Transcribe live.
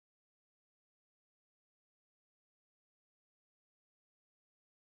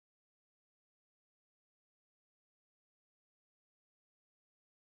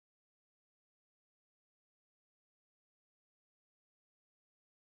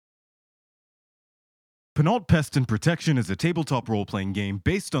Penalt Pest and Protection is a tabletop role-playing game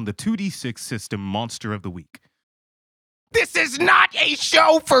based on the 2d6 system Monster of the Week. This is not a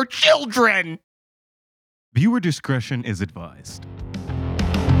show for children! Viewer discretion is advised.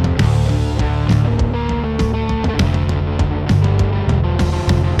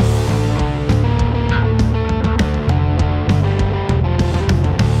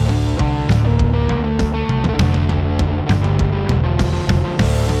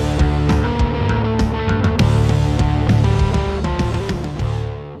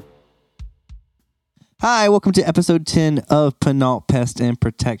 Hi, welcome to episode 10 of Penalt Pest and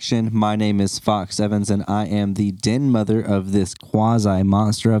Protection. My name is Fox Evans, and I am the den mother of this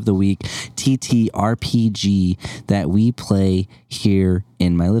quasi-Monster of the Week TTRPG that we play here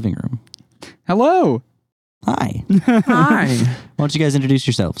in my living room. Hello. Hi. Hi. Why don't you guys introduce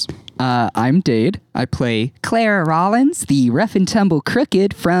yourselves? I'm Dade. I play Clara Rollins, the rough and tumble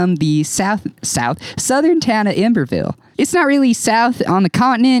crooked from the southern town of Emberville. It's not really south on the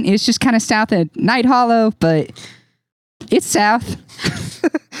continent. It's just kind of south of Night Hollow, but it's south.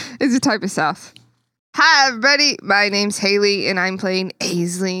 It's a type of south. Hi, everybody. My name's Haley, and I'm playing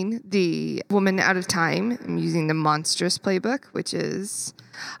Aisling, the woman out of time. I'm using the monstrous playbook, which is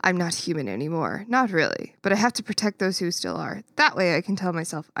I'm not human anymore. Not really, but I have to protect those who still are. That way I can tell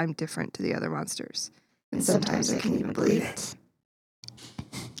myself I'm different to the other monsters. And sometimes I can even believe it.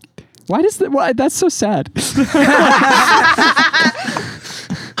 Why does that? Why that's so sad.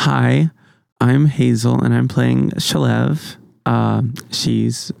 Hi, I'm Hazel, and I'm playing Shalev.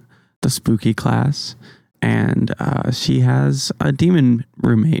 She's the spooky class, and she has a demon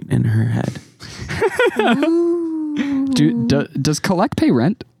roommate in her head. Does Collect pay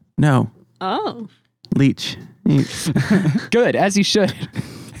rent? No. Oh. Leech. Good, as he should.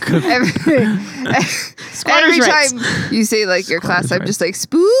 Every time you say like your class, I'm just like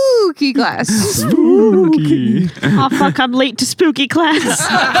spooky class. Spooky. Oh, fuck, I'm late to spooky class.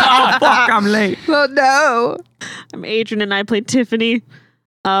 Oh, fuck, I'm late. Well, no. I'm Adrian and I play Tiffany.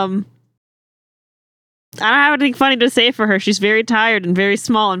 I don't have anything funny to say for her. She's very tired and very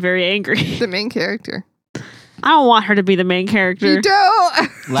small and very angry. The main character. I don't want her to be the main character. You don't.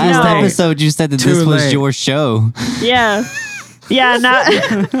 Last No. episode, you said that Too this was late. your show. Yeah. Yeah,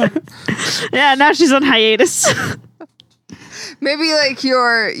 now she's on hiatus. Maybe like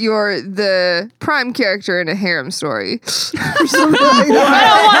you're the prime character in a harem story. I don't want.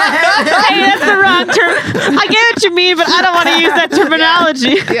 Hey, that's the wrong term. I get what you mean, but I don't want to use that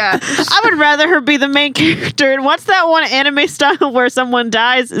terminology. Yeah. I would rather her be the main character. And what's that one anime style where someone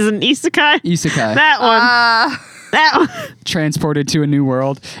dies is an isekai? Isekai. That one. That one. Transported to a new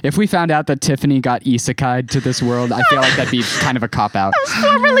world. If we found out that Tiffany got isekai'd to this world, I feel like that'd be kind of a cop-out.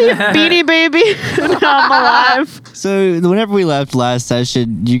 Formerly a Beanie Baby. Now I'm alive. So whenever we left last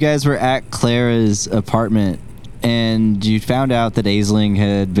session, you guys were at Clara's apartment, and you found out that Aisling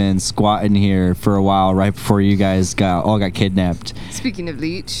had been squatting here for a while right before you guys all got kidnapped. Speaking of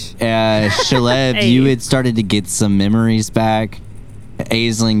Leech. Shalev, Hey. you had started to get some memories back.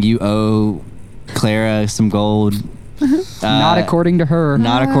 Aisling, you owe Clara some gold. Not according to her.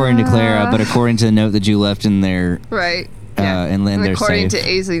 Not according to Clara, but according to the note that you left in their Right. in their according safe. to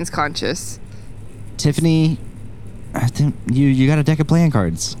Aisling's conscious. Tiffany, I think you got a deck of playing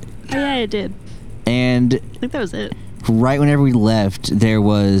cards. Oh, yeah, I did. And I think that was it. right whenever we left, there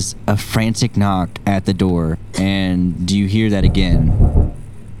was a frantic knock at the door. And do you hear that again?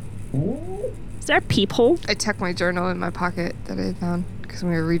 Is there a peephole? I tucked my journal in my pocket that I found because I'm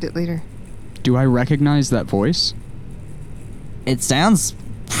going to read it later. Do I recognize that voice? It sounds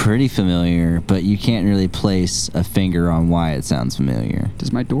pretty familiar, but you can't really place a finger on why it sounds familiar.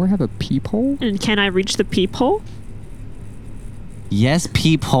 Does my door have a peephole? And can I reach the peephole? Yes,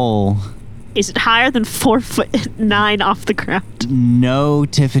 peephole. Is it higher than 4'9" off the ground? No,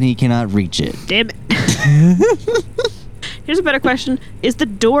 Tiffany cannot reach it. Damn it. Here's a better question. Is the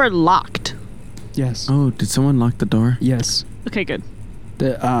door locked? Yes. Oh, did someone lock the door? Yes. Okay, good.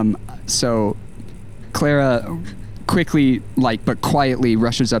 So Clara quickly, but quietly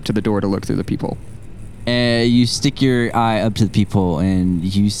rushes up to the door to look through the peephole. You stick your eye up to the peephole and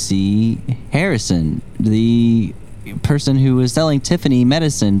you see Harrison, the person who was selling Tiffany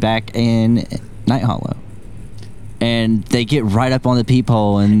medicine back in Night Hollow. And they get right up on the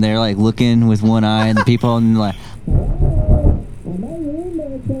peephole and they're like looking with one eye in the peephole and like,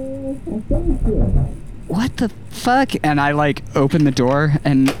 what the fuck? And I like open the door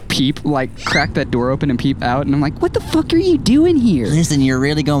and peep, like crack that door open and peep out, and I'm like, what the fuck are you doing here? Listen, you're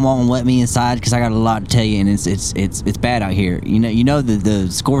really gonna want to let me inside because I got a lot to tell you, and it's bad out here. You know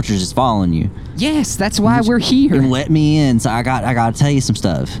the Scorchers is following you. Yes, that's why we're You here. let me in, so I gotta tell you some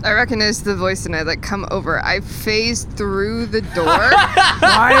stuff. I recognize the voice and I like come over. I phase through the door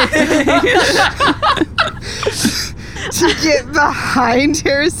to get behind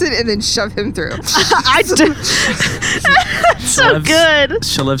Harrison and then shove him through. I do. That's so good.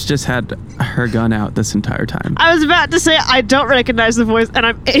 Shalev's just had her gun out this entire time. I was about to say I don't recognize the voice, and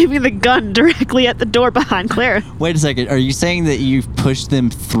I'm aiming the gun directly at the door behind Clara. Wait a second. Are you saying that you've pushed them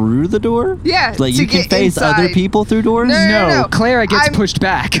through the door? Yeah, Like to you can get phase other inside. people through doors? No. Clara gets I'm- pushed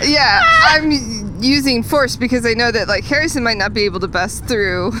back. Yeah, I'm using force because I know that like Harrison might not be able to bust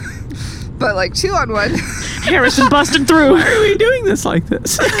through, but like 2-on-1. Harrison busting through. Why are we doing this like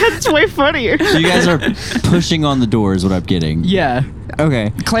this? It's way funnier. So you guys are pushing on the door is what I'm getting. Yeah.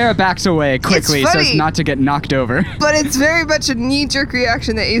 Okay. Clara backs away quickly so as funny. not to get knocked over. But it's very much a knee-jerk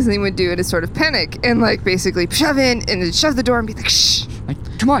reaction that Aisling would do in a sort of panic and like basically shove in and then shove the door and be like, shh. Like,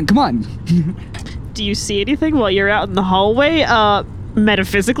 come on. Do you see anything while you're out in the hallway?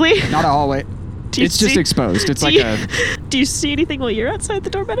 Metaphysically? Not a hallway. Do you It's just see- exposed. It's do like you, Do you see anything while you're outside the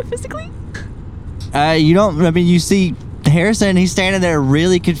door metaphysically? You don't. I mean, you see Harrison. He's standing there,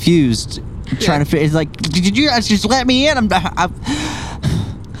 really confused, trying to. It's like, did you guys just let me in?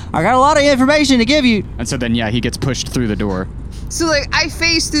 I got a lot of information to give you. And so then, yeah, he gets pushed through the door. So like I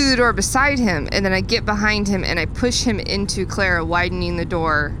phase through the door beside him and then I get behind him and I push him into Clara, widening the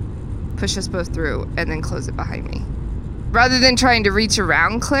door, push us both through, and then close it behind me. Rather than trying to reach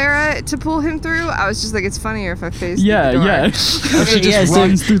around Clara to pull him through, I was just like, it's funnier if I phase through the door. She just yeah, so-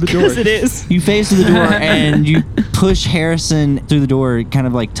 runs through the door. Because it is. You face through the door and you push Harrison through the door, kind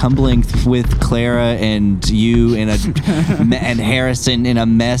of like tumbling with Clara and you and and Harrison in a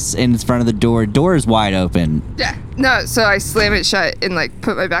mess in front of the door. Door is wide open. Yeah. No, so I slam it shut and like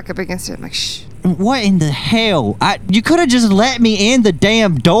put my back up against it. I'm like, shh. What in the hell? You could have just let me in the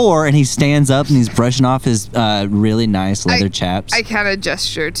damn door. And he stands up and he's brushing off his really nice leather chaps. I kind of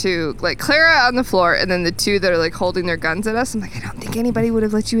gesture to like Clara on the floor and then the two that are like holding their guns at us. I'm like, I don't think anybody would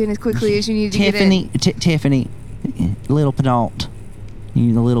have let you in as quickly as you needed to get in. Tiffany, little Penalt,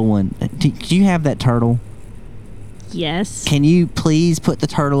 you the little one. Do you have that turtle? Yes. Can you please put the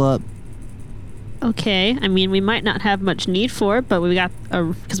turtle up? Okay. I mean, we might not have much need for it, but we got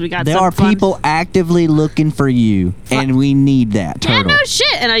because we got. There some are fun- people actively looking for you, and we need that Yeah, turtle. no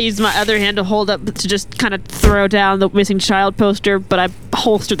shit. And I use my other hand to hold up to just kind of throw down the missing child poster, but I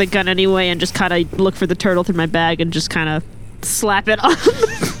holster the gun anyway and just kind of look for the turtle through my bag and just kind of slap it on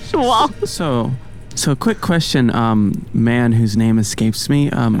the wall. So quick question, man whose name escapes me.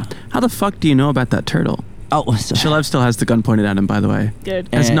 How the fuck do you know about that turtle? Oh, so Shalev still has the gun pointed at him, by the way. Good.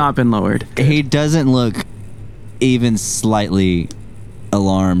 Has Eh. not been lowered. he doesn't look even slightly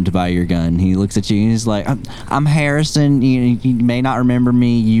alarmed by your gun. He looks at you and he's like, I'm Harrison. You may not remember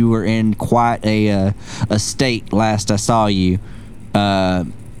me. You were in quite a state last I saw you.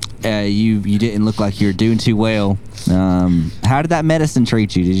 You didn't look like you were doing too well. How did that medicine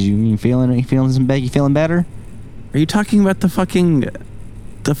treat you? You feeling better? Are you talking about the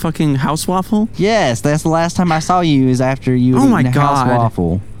fucking house waffle? Yes, that's the last time I saw you. Is after you Oh had my eaten a house God.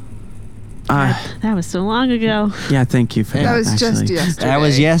 waffle. That was so long ago. Yeah, thank you for that. That was just actually. yesterday. That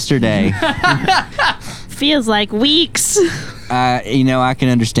was yesterday. Feels like weeks. I can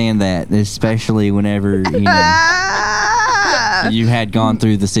understand that, especially whenever Ah! you had gone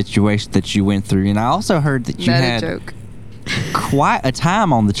through the situation that you went through, and I also heard that you Meta had joke. quite a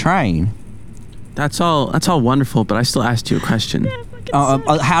time on the train. That's all wonderful, but I still asked you a question. How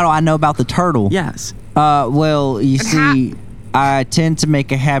do I know about the turtle? Yes. Well, you see, I tend to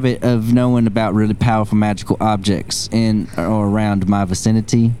make a habit of knowing about really powerful magical objects in or around my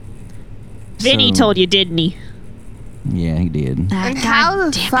vicinity. Vinny So- told you, didn't he? Yeah, he did. And how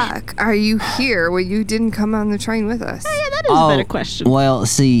the fuck are you here when you didn't come on the train with us? Yeah, that is a better question. Well,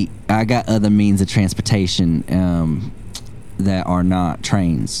 see, I got other means of transportation that are not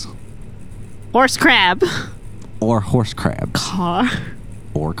trains Horse crab. or horse crabs Car.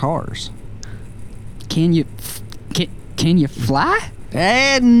 or cars. Can you fly?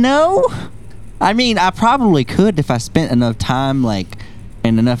 No. I mean, I probably could if I spent enough time,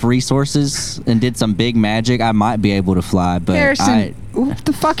 and enough resources and did some big magic. I might be able to fly, but Harrison, what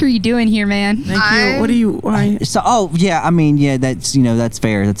the fuck are you doing here, man? Thank you. What do you? Why? that's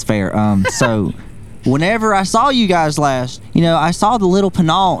fair. That's fair. So whenever I saw you guys last, I saw the little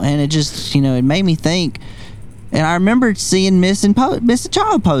Penalt, and it just, it made me think, And I remember seeing missing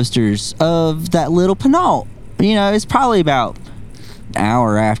child posters of that little Penalt. You know, it's probably about an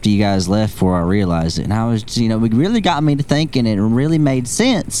hour after you guys left before I realized it. And I was, it really got me to thinking. It really made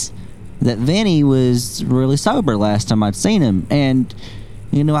sense that Vinny was really sober last time I'd seen him. And,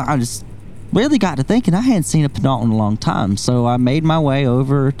 I just really got to thinking I hadn't seen a Penalt in a long time. So I made my way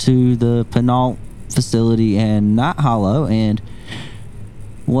over to the Penalt facility in Night Hollow, and,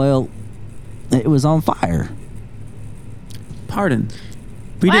 well, it was on fire. Pardon.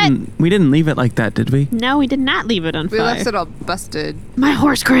 What? We didn't leave it like that, did we? No, we did not leave it on We fire. left it all busted. My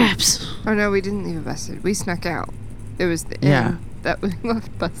horse crabs. Oh no, we didn't leave it busted. We snuck out. It was the Yeah. end that we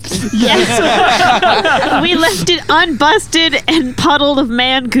left busted. Yes. We left it unbusted and puddled of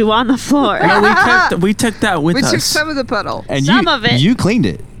man goo on the floor. No, we took that with We us. took some of the puddle. And Some of it. You cleaned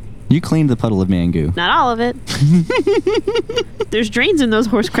it. You cleaned the puddle of Mangu. Not all of it. There's drains in those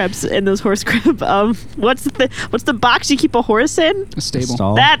horse crabs. What's the box you keep a horse in? A stable.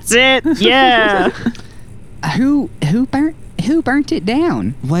 Stall. That's it. Yeah. Who burnt it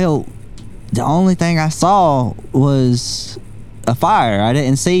down? Well, the only thing I saw was a fire. I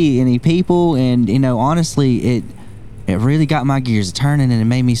didn't see any people, and honestly, it really got my gears turning, and it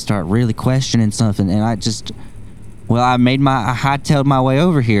made me start really questioning something. And I hightailed my way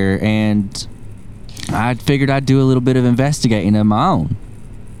over here, and I figured I'd do a little bit of investigating of my own.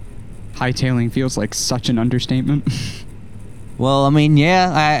 Hightailing feels like such an understatement. Well,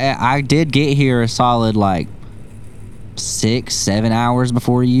 I did get here a solid 6-7 hours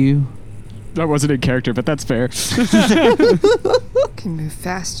before you. That wasn't in character, but that's fair. Can move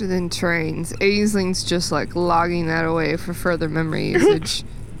faster than trains. Aisling's just logging that away for further memory usage.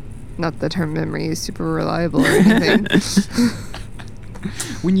 Not that her memory is super reliable or anything.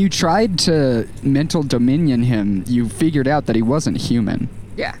 When you tried to mental dominion him, you figured out that he wasn't human.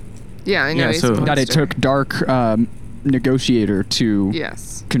 Yeah. Yeah, I know. Yeah, he's so- a That it monster. took Dark Negotiator to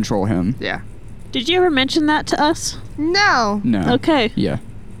Yes. control him. Yeah. Did you ever mention that to us? No. No. Okay. Yeah.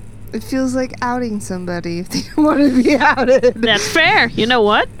 It feels like outing somebody if they don't want to be outed. That's fair. You know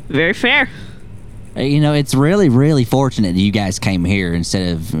what? Very fair. It's really, really fortunate that you guys came here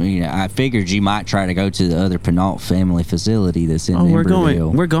instead of, I figured you might try to go to the other Penalt family facility that's in We're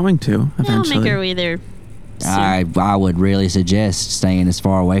Emberville. going to We'll eventually. make our way there. soon. I would really suggest staying as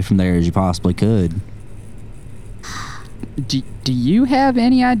far away from there as you possibly could. Do you have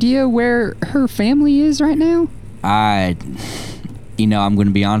any idea where her family is right now? I'm going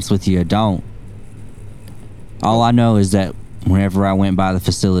to be honest with you, I don't. All I know is that whenever I went by the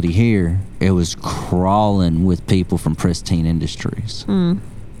facility here, it was crawling with people from Pristine Industries.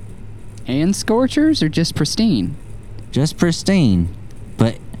 And Scorchers or just Pristine? Just Pristine.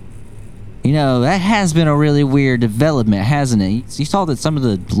 But, that has been a really weird development, hasn't it? You saw that some of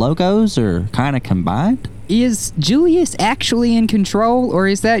the logos are kind of combined? Is Julius actually in control, or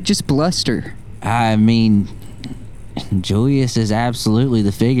is that just bluster? Julius is absolutely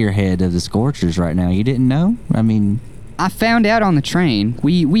the figurehead of the Scorchers right now. You didn't know? I found out on the train.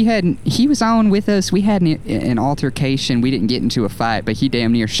 He was on with us. We had an altercation. We didn't get into a fight, but he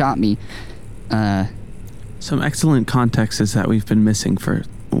damn near shot me. Some excellent context is that we've been missing for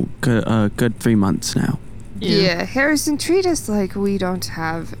a good 3 months now. Yeah, Harrison, treat us like we don't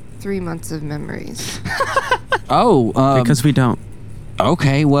have 3 months of memories. Because we don't.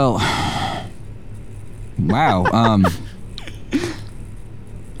 Okay, well... Wow,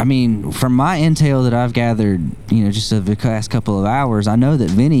 from my intel that I've gathered, just over the past couple of hours, I know that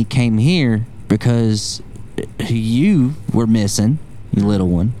Vinny came here because you were missing, you little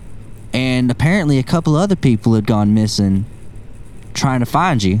one. And apparently a couple other people had gone missing trying to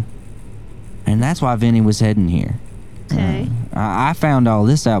find you. And that's why Vinny was heading here. Okay. I found all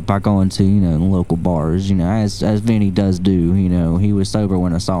this out by going to, the local bars, as Vinny does do. He was sober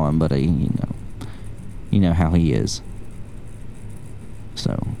when I saw him, but you know how he is.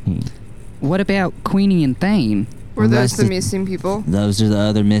 So, What about Queenie and Thane? Were Well, those that's the the- missing people? those are the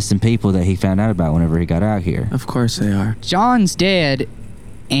other missing people that he found out about whenever he got out here. Of course they are. John's dead,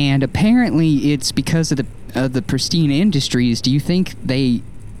 and apparently it's because of the Pristine Industries. Do you think maybe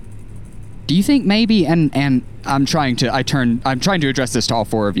and I'm trying to address this to all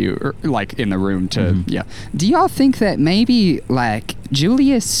four of you, in the room yeah. Do y'all think that maybe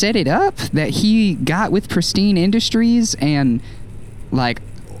Julius set it up, that he got with Pristine Industries and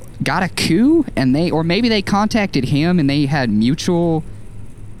got a coup, and maybe they contacted him and they had mutual,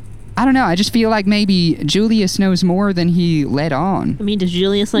 I don't know, I just feel like maybe Julius knows more than he let on. Does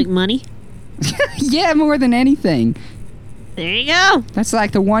Julius like money? Yeah, more than anything. There you go. That's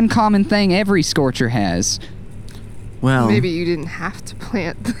the one common thing every Scorcher has. Well, Maybe you didn't have to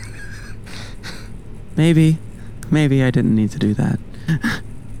plant. maybe. maybe I didn't need to do that.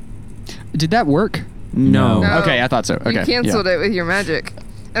 Did that work? No. No. Okay, I thought so. Okay. You canceled it with your magic.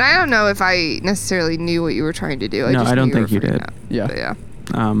 And I don't know if I necessarily knew what you were trying to do. No, just I don't knew think you were freaking did. out. Yeah. But yeah.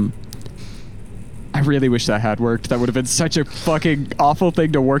 I really wish that had worked. That would have been such a fucking awful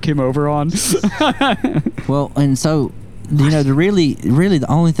thing to work him over on. Well, and so, really the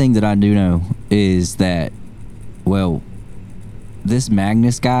only thing that I do know is that, well, this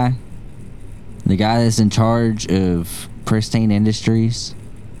Magnus guy, the guy that's in charge of Pristine Industries,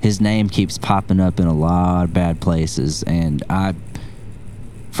 his name keeps popping up in a lot of bad places, and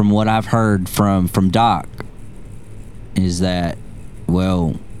from what I've heard from Doc, is that,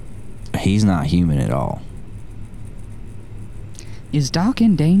 well, he's not human at all. Is Doc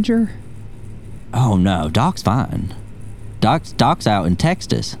in danger? Oh no, Doc's fine. Doc's out in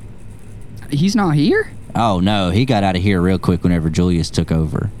Texas. He's not here? Oh no, he got out of here real quick whenever Julius took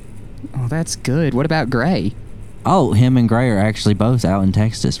over. Oh, that's good. What about Gray? Oh, him and Gray are actually both out in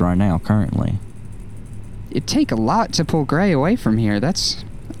Texas right now, currently. It'd take a lot to pull Gray away from here. That's...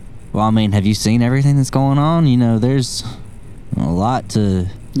 Well, I mean, have you seen everything that's going on? There's a lot to...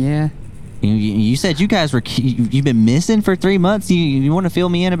 Yeah. You said you guys you've been missing for 3 months. You want to fill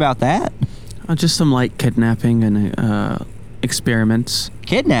me in about that? Just some light kidnapping and experiments.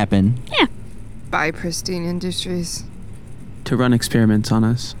 Kidnapping? Yeah. By Pristine Industries. To run experiments on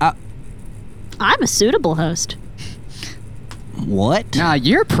us. I'm a suitable host. What? Nah,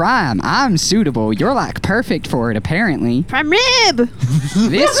 you're prime. I'm suitable. You're like perfect for it, apparently. Prime rib!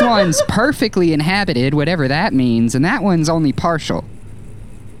 This one's perfectly inhabited, whatever that means, and that one's only partial.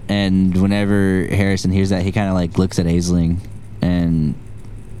 And whenever Harrison hears that, he kind of like looks at Aisling, and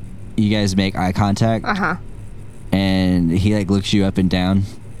you guys make eye contact. Uh-huh. And he like looks you up and down,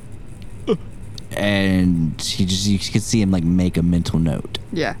 and you can see him like make a mental note.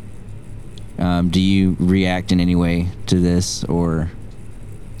 Yeah. Do you react in any way to this, or?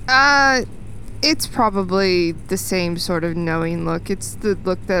 It's probably the same sort of knowing look. It's the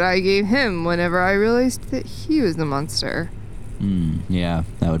look that I gave him whenever I realized that he was the monster. Yeah,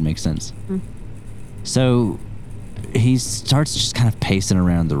 that would make sense. So he starts just kind of pacing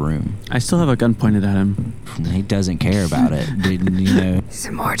around the room. I still have a gun pointed at him. He doesn't care about it. He's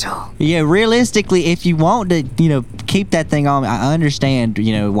immortal. Yeah, realistically, if you want to, keep that thing on, I understand,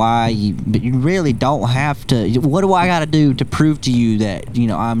 why but you really don't have to. What do I got to do to prove to you that,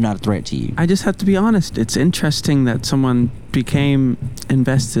 I'm not a threat to you? I just have to be honest. It's interesting that someone became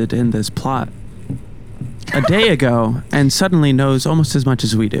invested in this plot a day ago and suddenly knows almost as much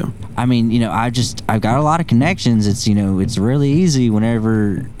as we do. I mean, I've got a lot of connections. It's, it's really easy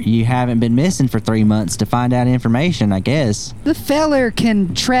whenever you haven't been missing for 3 months to find out information, I guess. The feller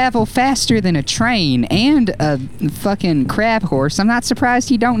can travel faster than a train and a fucking crab horse. I'm not surprised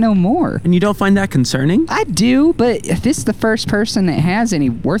he don't know more. And you don't find that concerning? I do, but if this is the first person that has any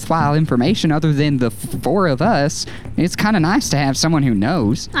worthwhile information other than the four of us, it's kind of nice to have someone who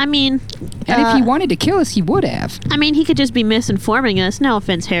knows. I mean... And if he wanted to kill us, he would have. I mean, he could just be misinforming us. No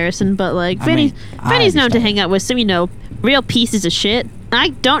offense, Harrison, but like, Vinny's known to hang out with some, real pieces of shit. I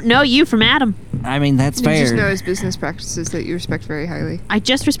don't know you from Adam. I mean, that's You fair. just know his business practices that you respect very highly. I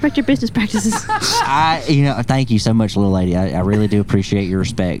just respect your business practices. Thank you so much, little lady. I really do appreciate your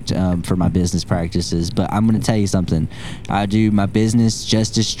respect for my business practices. But I'm going to tell you something. I do my business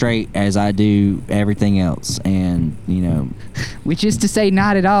just as straight as I do everything else. And, Which is to say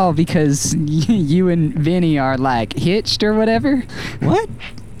not at all, because you and Vinny are like hitched or whatever. What?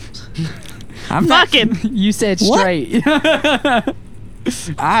 I'm not. Fucking. You said What? straight.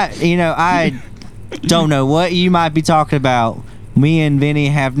 I don't know what you might be talking about. Me and Vinny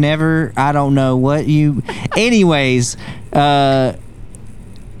have never. I don't know what you. Anyways,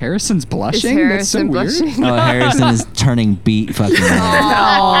 Harrison's Is blushing? That's so Harrison weird. blushing? Harrison is turning beat fucking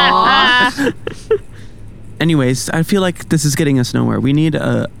red. Anyways, I feel like this is getting us nowhere. We need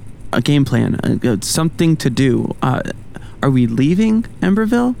a game plan, something to do. Are we leaving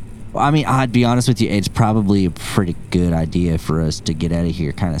Emberville? I mean, I'd be honest with you. It's probably a pretty good idea for us to get out of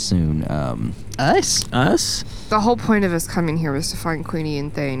here kind of soon. Us? Us? The whole point of us coming here was to find Queenie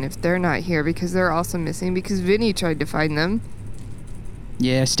and Thane. If they're not here because they're also missing because Vinny tried to find them,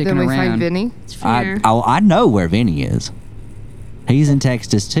 Yeah, sticking then we find around. Vinny. It's fair. I know where Vinny is. He's in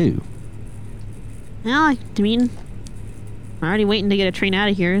Texas too. Well, I mean, we're already waiting to get a train out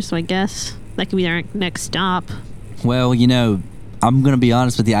of here, so I guess that could be our next stop. Well, I'm going to be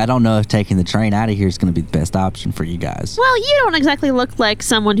honest with you. I don't know if taking the train out of here is going to be the best option for you guys. Well, you don't exactly look like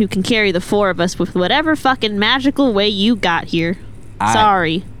someone who can carry the four of us with whatever fucking magical way you got here.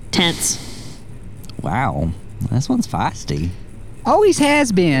 Sorry. Tense. Wow. This one's feisty. Always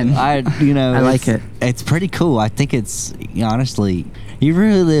has been. I I like it. it's pretty cool. I think it's honestly, you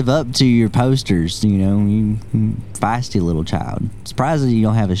really live up to your posters. You know, you feisty little child. Surprised that you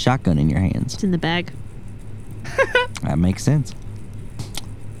don't have a shotgun in your hands. It's in the bag. That makes sense.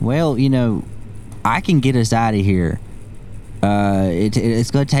 Well, you know, I can get us out of here.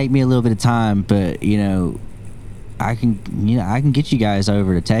 It's gonna take me a little bit of time, but you know, I can get you guys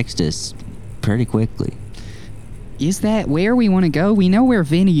over to Texas pretty quickly. Is that where we want to go? We know where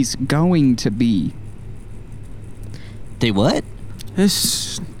Vinny's going to be. They what?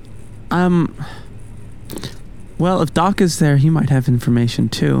 This, well, if Doc is there, he might have information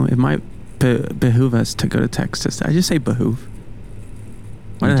too. It might behoove us to go to Texas. Did I just say behoove?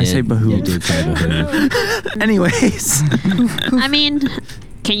 Why did I say behoove? You did say behoove. Anyways. I mean,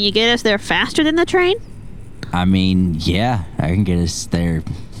 can you get us there faster than the train? I mean, yeah, I can get us there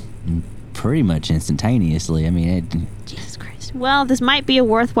pretty much instantaneously. I mean, Jesus Christ. Well, this might be a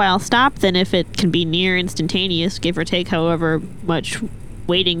worthwhile stop then if it can be near instantaneous, give or take however much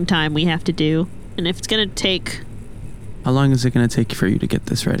waiting time we have to do. And if it's going to take... How long is it going to take for you to get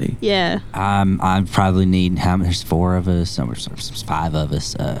this ready? Yeah. I probably need, there's 4 of us, or there's 5 of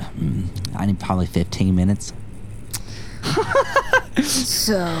us. I need probably 15 minutes.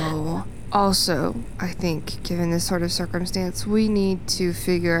 So, also, I think, given this sort of circumstance, we need to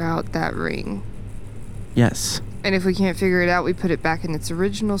figure out that ring. Yes. And if we can't figure it out, we put it back in its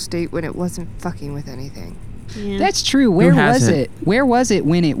original state when it wasn't fucking with anything. Yeah. That's true. Where has was it? it? Where was it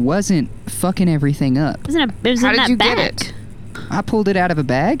when it wasn't fucking everything up? It was in How that did you bag. get it? I pulled it out of a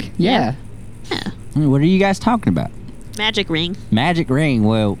bag. Yeah. What are you guys talking about? Magic ring. Magic ring?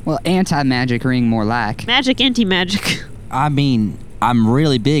 Well, Well, anti-magic ring, more like. Magic, anti-magic. I mean, I'm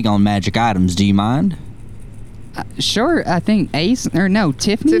really big on magic items. Do you mind? Sure, I think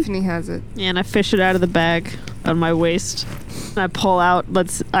Tiffany. Tiffany has it. Yeah, and I fish it out of the bag on my waist. And I pull out,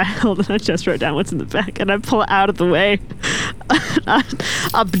 I just wrote down what's in the bag, and I pull out of the way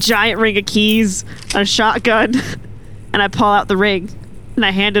a giant ring of keys, a shotgun, and I pull out the ring, and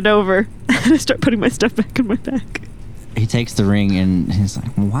I hand it over, and I start putting my stuff back in my bag. He takes the ring and he's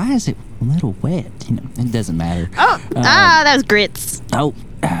like, why is it a little wet? You know, it doesn't matter. Oh, that was grits. Oh,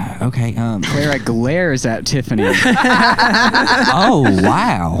 okay. Clara glares at Tiffany. Oh,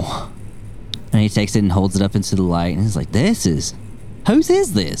 wow. And he takes it and holds it up into the light, and he's like, whose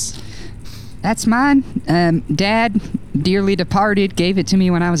is this? That's mine. Dad, dearly departed, gave it to me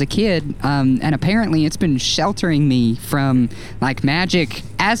when I was a kid. And apparently it's been sheltering me from, like, magic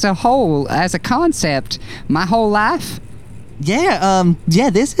as a whole, as a concept, my whole life. Yeah,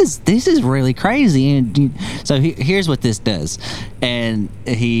 this is really crazy. And so here's what this does. And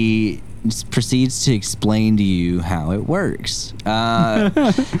he proceeds to explain to you how it works.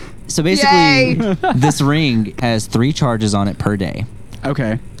 So basically, this ring has 3 charges on it per day.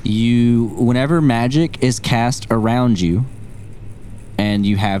 Okay. Whenever magic is cast around you, and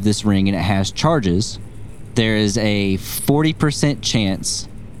you have this ring and it has charges, there is a 40% chance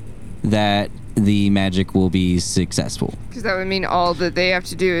that the magic will be successful. Because that would mean all that they have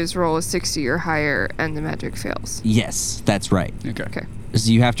to do is roll a 60 or higher and the magic fails. Yes, that's right. Okay.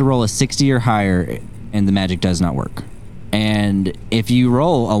 So you have to roll a 60 or higher, and the magic does not work. And if you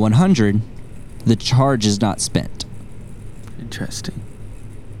roll a 100, the charge is not spent. Interesting.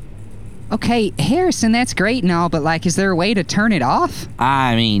 Okay, Harrison, that's great and all, but, like, is there a way to turn it off?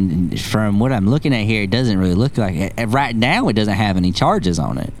 I mean, from what I'm looking at here, it doesn't really look like it. Right now, it doesn't have any charges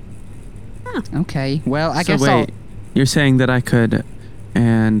on it. Okay, well, I So guess wait, you're saying that I could,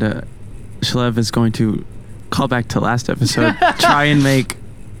 and Shalev is going to call back to last episode, try and make.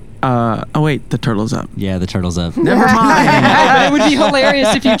 Oh wait, the turtle's up. Yeah, the turtle's up. Never mind. But it would be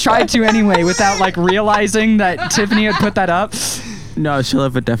hilarious if you tried to anyway without, like, realizing that Tiffany had put that up. No,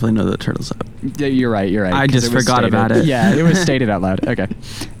 Shalev would definitely know the turtle's up. Yeah, you're right. I 'cause just it was forgot stated. about it. Yeah, it was stated out loud. Okay.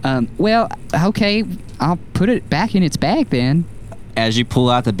 Well, okay, I'll put it back in its bag then. As you pull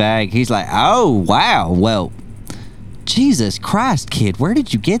out the bag, he's like, oh, wow. Well, Jesus Christ, kid, where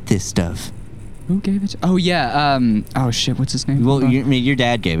did you get this stuff? Who gave it to? Oh, yeah. Oh, shit, what's his name? Well, Hold on. your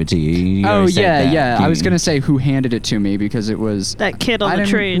dad gave it to you. You Oh, already said yeah, that. yeah. I was going to say who handed it to me because it was... That kid on I the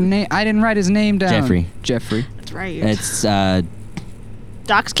didn't train. I didn't write his name down. Jeffrey. That's right. It's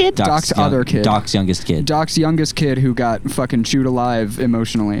Doc's kid? Doc's other kid. Doc's youngest kid. Doc's youngest kid who got fucking chewed alive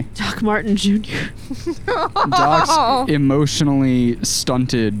emotionally. Doc Martin Jr. Doc's emotionally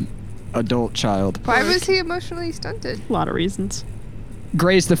stunted adult child. Why was he emotionally stunted? A lot of reasons.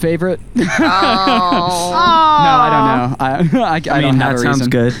 Gray's the favorite. No, Oh. I don't know. I I don't mean, have that a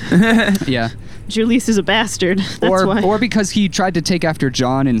sounds reason. good. Yeah. Julius is a bastard. That's why. Or because he tried to take after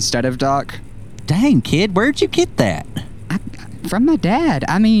John instead of Doc. Dang, kid, where'd you get that? From my dad.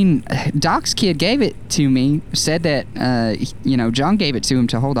 I mean, Doc's kid gave it to me. Said that, John gave it to him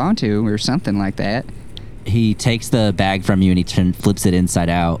to hold on to or something like that. He takes the bag from you and he flips it inside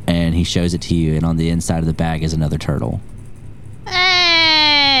out and he shows it to you. And on the inside of the bag is another turtle.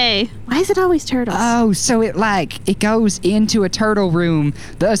 Hey! Why is it always turtles? Oh, so it goes into a turtle room,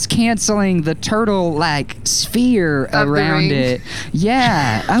 thus canceling the turtle sphere Of the around ring. it.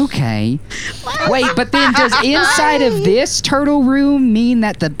 Yeah, okay. Wait, but then does inside of this turtle room mean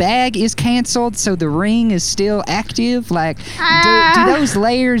that the bag is canceled so the ring is still active? Do those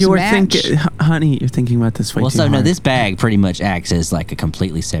layers You were match? thinking, honey, you're thinking about this way Well, too so no, hard. this bag pretty much acts as like a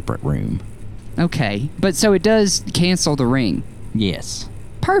completely separate room. Okay, but so it does cancel the ring. Yes.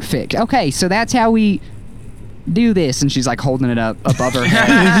 Perfect. Okay, so that's how we do this. And she's like holding it up above her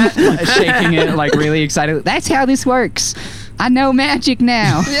head, shaking it like really excited. That's how this works. I know magic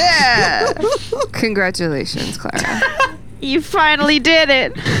now. Yeah. Congratulations, Clara. You finally did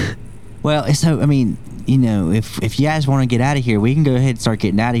it. Well, so I mean, if you guys want to get out of here, we can go ahead and start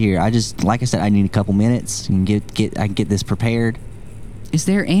getting out of here. Like I said, I need a couple minutes and I can get this prepared. Is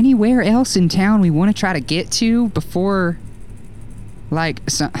there anywhere else in town we want to try to get to before,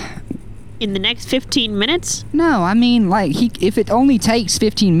 In the next 15 minutes? No, I mean, if it only takes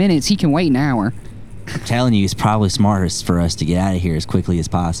 15 minutes, he can wait an hour. I'm telling you, it's probably smartest for us to get out of here as quickly as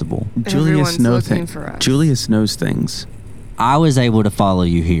possible. Everyone's looking for us. Julius knows things. I was able to follow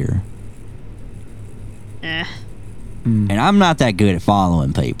you here, and I'm not that good at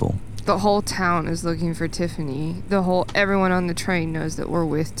following people. The whole town is looking for Tiffany. Everyone on the train knows that we're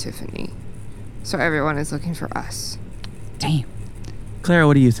with Tiffany. So everyone is looking for us. Damn. Clara,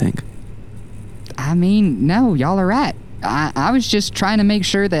 what do you think? I mean, no, y'all are right. I was just trying to make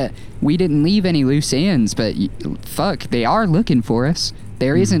sure that we didn't leave any loose ends, but fuck, they are looking for us.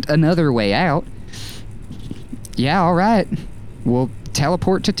 There isn't another way out. Yeah, all right. We'll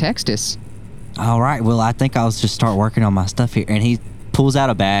teleport to Texas. All right, well, I think I'll just start working on my stuff here. And he pulls out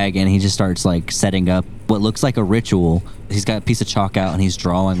a bag and he just starts setting up what looks like a ritual. He's got a piece of chalk out and he's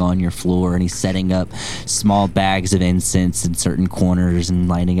drawing on your floor and he's setting up small bags of incense in certain corners and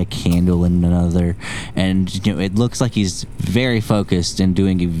lighting a candle in another. And it looks like he's very focused and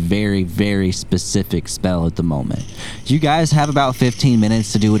doing a very, very specific spell at the moment. You guys have about 15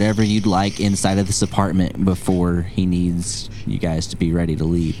 minutes to do whatever you'd like inside of this apartment before he needs you guys to be ready to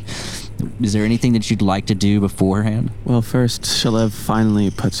leave. Is there anything that you'd like to do beforehand? Well, first, Shalev finally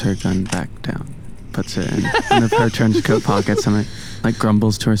puts her gun back down. Puts it in one of her trench coat pockets and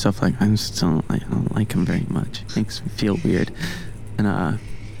grumbles to herself I don't like him very much. Makes me feel weird. And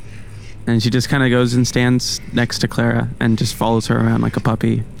she just kind of goes and stands next to Clara and just follows her around like a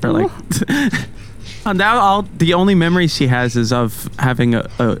puppy for now the only memory she has is of having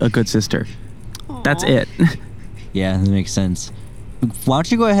a good sister. That's it. Yeah, that makes sense. Why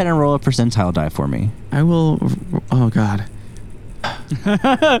don't you go ahead and roll a percentile die for me? I will. Oh God.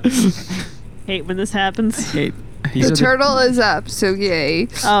 Hate when this happens. Hate. The turtle is up, so yay.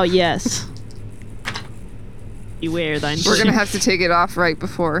 Oh, yes. Beware thine. We're going to have to take it off right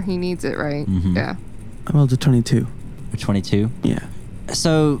before he needs it, right? Mhm. Yeah. I rolled a 22. 22? Yeah.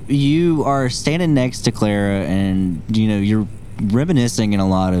 So you are standing next to Clara and, you're reminiscing in a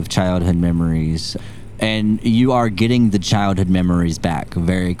lot of childhood memories. And you are getting the childhood memories back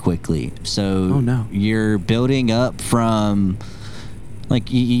very quickly. So Oh, no. you're building up from,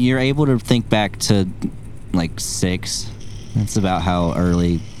 you're able to think back to, 6. That's about how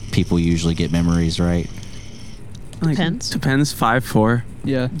early people usually get memories, right? Depends. Depends. 5, 4.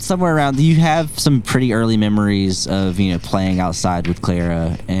 Yeah. Somewhere around, you have some pretty early memories of, playing outside with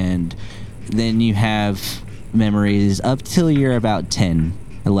Clara. And then you have memories up till you're about 10,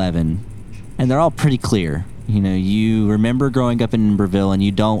 11. And they're all pretty clear. You remember growing up in Emberville, and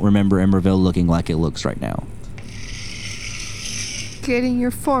you don't remember Emberville looking like it looks right now. Getting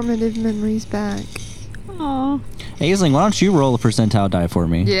your formative memories back. Aw. Aisling, why don't you roll a percentile die for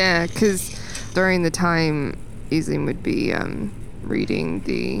me? Yeah, because during the time, Aisling would be reading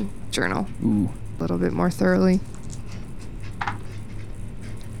the journal a little bit more thoroughly.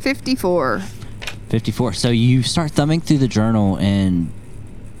 54. 54. So you start thumbing through the journal, and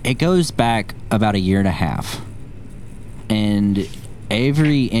it goes back about a year and a half. And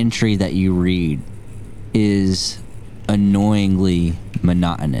every entry that you read is annoyingly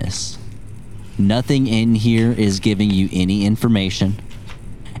monotonous. Nothing in here is giving you any information,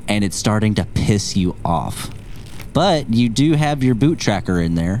 and it's starting to piss you off. But you do have your boot tracker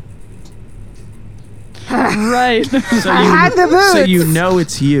in there. Right. So I had the boots. So you know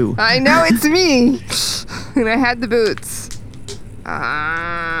it's you. I know it's me. And I had the boots.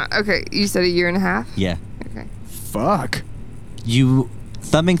 Okay, you said a year and a half? Yeah. Okay. Fuck. You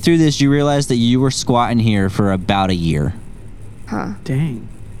thumbing through this, you realize that you were squatting here for about a year. Huh. Dang.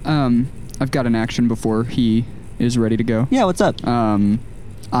 I've got an action before he is ready to go. Yeah, what's up?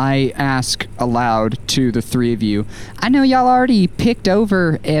 I ask aloud to the three of you. I know y'all already picked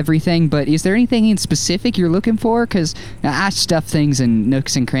over everything, but is there anything in specific you're looking for? Because I stuff things in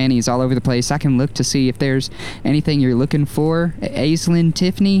nooks and crannies all over the place. I can look to see if there's anything you're looking for. Aislinn,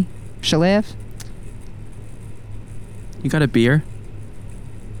 Tiffany, Shalev? You got a beer?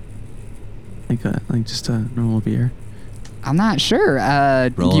 Like just a normal beer? I'm not sure.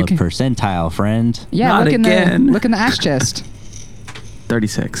 Roll you a percentile, friend. Yeah, Not look again. look in the ice chest.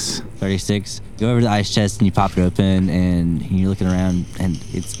 36. 36. Go over to the ice chest and you pop it open and you're looking around and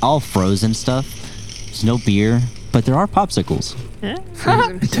it's all frozen stuff. There's no beer, but there are popsicles.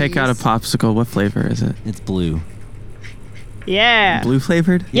 Frozen Take out a peas. popsicle. What flavor is it? It's blue. Yeah. Blue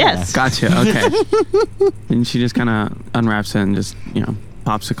flavored? Yes. Gotcha. Okay. And she just kind of unwraps it and just,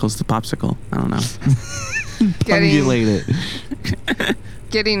 popsicles the popsicle. I don't know. Getting, it.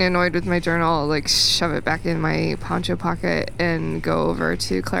 getting annoyed with my journal, I'll, like shove it back in my poncho pocket and go over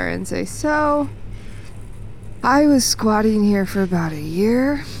to Clara and say, so, I was squatting here for about a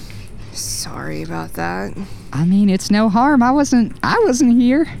year. Sorry about that. I mean, it's no harm. I wasn't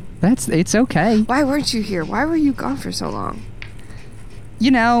here. It's okay. Why weren't you here? Why were you gone for so long?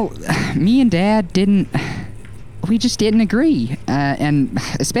 You know, me and Dad we just didn't agree. And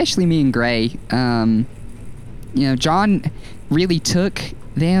especially me and Gray. John really took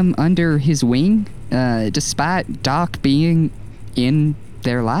them under his wing, despite Doc being in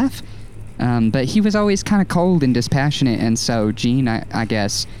their life. But he was always kind of cold and dispassionate, and so Gene, I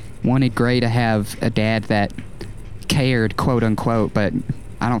guess, wanted Gray to have a dad that cared, quote unquote, but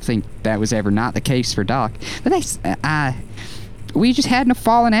I don't think that was ever not the case for Doc. But we just hadn't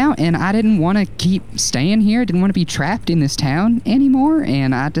fallen out, and I didn't want to keep staying here, didn't want to be trapped in this town anymore,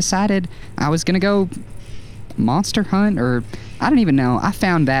 and I decided I was going to go monster hunt, or I don't even know. I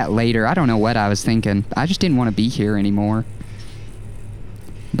found that later. I don't know what I was thinking. I just didn't want to be here anymore.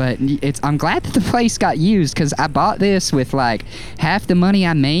 But I'm glad that the place got used, because I bought this with like half the money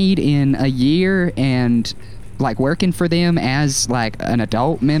I made in a year and like working for them as like an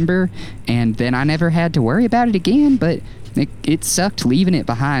adult member, and then I never had to worry about it again. But it sucked leaving it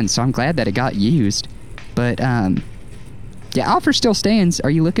behind, so I'm glad that it got used. But yeah, offer still stands. Are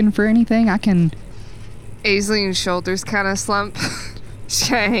you looking for anything? I can. Aislinn's shoulders kind of slump. She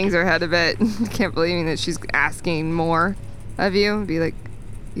kind of hangs her head a bit. Can't believe that she's asking more of you. Be like,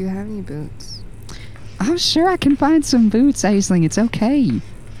 do you have any boots? I'm sure I can find some boots, Aisling. It's okay.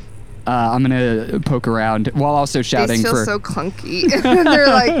 I'm gonna poke around while also shouting These feel for. so clunky. They're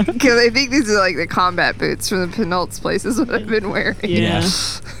like, because I think these are like the combat boots from the Penult's place is what I've been wearing. Yeah.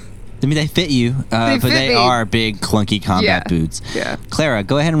 I mean, they fit you, but fit they me. are big, clunky combat Yeah. boots. Yeah. Clara,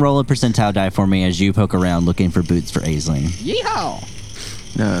 go ahead and roll a percentile die for me as you poke around looking for boots for Aisling. Yeehaw!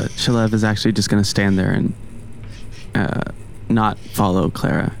 Shalev is actually just going to stand there and not follow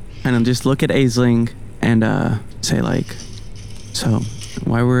Clara. And I'll just look at Aisling and say, like, so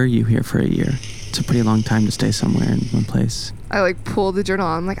why were you here for a year? It's a pretty long time to stay somewhere in one place. I like pull the journal.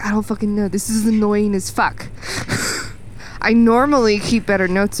 I'm like, I don't fucking know. This is annoying as fuck. I normally keep better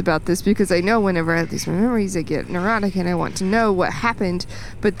notes about this because I know whenever I have these memories, I get neurotic and I want to know what happened.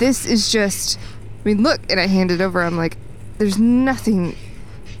 But this is just, I mean, look, and I hand it over. I'm like, there's nothing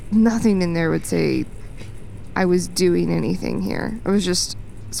in there would say I was doing anything here. I was just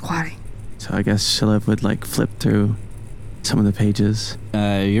squatting. So I guess Shalev would like flip through some of the pages.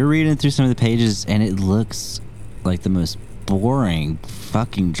 You're reading through some of the pages, and it looks like the most boring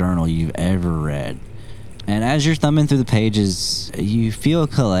fucking journal you've ever read. And as you're thumbing through the pages, you feel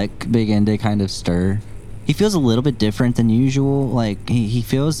Kalek begin to kind of stir. He feels a little bit different than usual. Like, he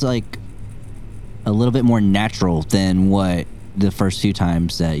feels like a little bit more natural than what the first few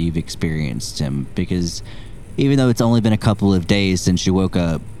times that you've experienced him. Because even though it's only been a couple of days since you woke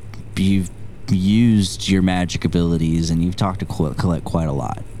up, you've used your magic abilities and you've talked to Kalek quite a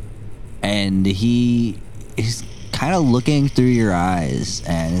lot. And he is kind of looking through your eyes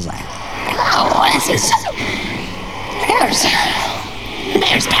and is like, Oh, there's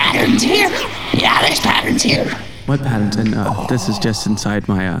patterns here. Yeah, there's patterns here. What patterns? And this is just inside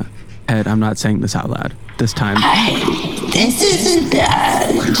my head. I'm not saying this out loud this time. This isn't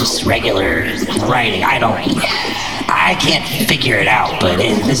just regular writing. I can't figure it out, but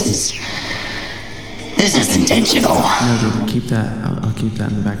this is intentional. No, dude, keep that. I'll keep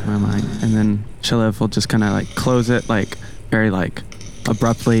that in the back of my mind. And then Shalev will just kind of like close it, like very like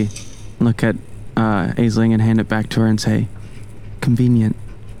abruptly, look at Aisling and hand it back to her and say, "Convenient."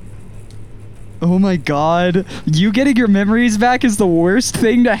 Oh my god. You getting your memories back is the worst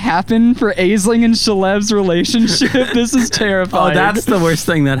thing to happen for Aisling and Shalev's relationship. This is terrifying. Oh, that's the worst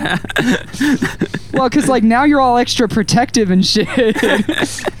thing that happened. Well, because like now you're all extra protective and shit.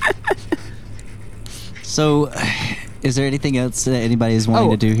 So, is there anything else that anybody is wanting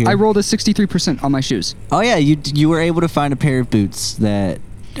to do here? I rolled a 63% on my shoes. Oh yeah, you were able to find a pair of boots that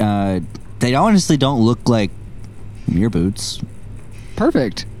they honestly don't look like your boots.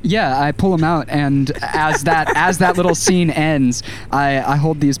 Perfect. Yeah, I pull them out, and as that little scene ends, I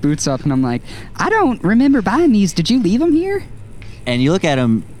hold these boots up, and I'm like, I don't remember buying these. Did you leave them here? And you look at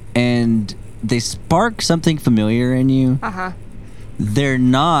them, and they spark something familiar in you. Uh-huh. They're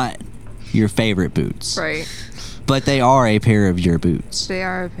not your favorite boots, Right. but they are a pair of your boots. They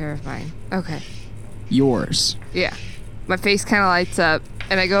are a pair of mine. Okay. Yours. Yeah. My face kind of lights up,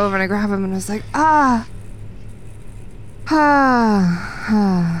 and I go over and I grab them, and I was like, ah.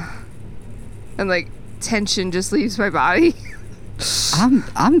 And like tension just leaves my body.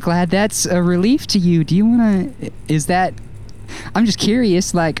 I'm glad that's a relief to you. Do you want to? Is that? I'm just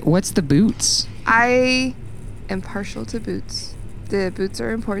curious. Like, what's the boots? I am partial to boots. The boots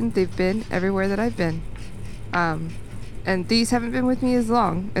are important. They've been everywhere that I've been. And these haven't been with me as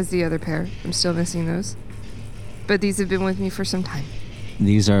long as the other pair. I'm still missing those. But these have been with me for some time.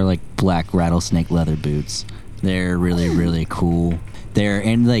 These are like black rattlesnake leather boots. They're really, really cool.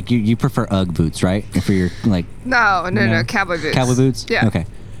 And like you prefer UGG boots, right? For your like No, cowboy boots. cowboy boots. Yeah. Okay.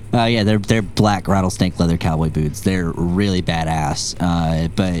 Yeah, they're black rattlesnake leather cowboy boots. They're really badass.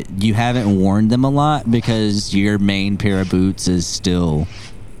 But you haven't worn them a lot because your main pair of boots is still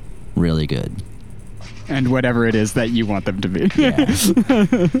really good. And whatever it is that you want them to be. Yeah.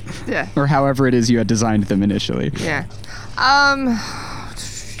 Yeah. Or however it is you had designed them initially. Yeah.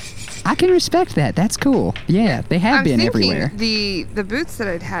 I can respect that. That's cool. Yeah, they have I'm been thinking everywhere. the boots that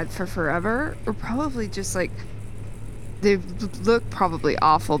I'd had for forever are probably just like, they look probably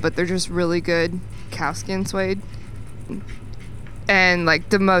awful, but they're just really good cowskin suede. And like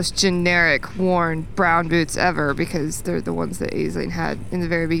the most generic worn brown boots ever, because they're the ones that Aisling had in the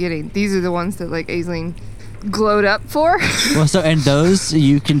very beginning. These are the ones that like Aisling glowed up for. Well, and those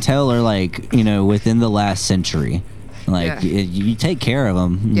you can tell are like, within the last century. Like you take care of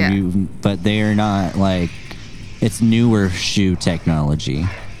them, Yeah. but they're not like, it's newer shoe technology.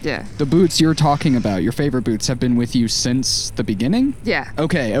 Yeah. The boots you're talking about, your favorite boots, have been with you since the beginning? Yeah.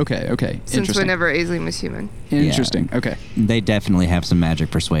 Okay. Since Interesting. whenever Aisling was human. Interesting. Okay. They definitely have some magic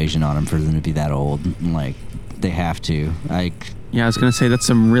persuasion on them for them to be that old. Like, they have to. Yeah, I was going to say that's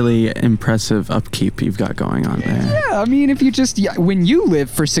some really impressive upkeep you've got going on there. Yeah, I mean, if you just, when you live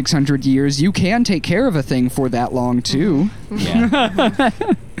for 600 years, you can take care of a thing for that long, too. Yeah.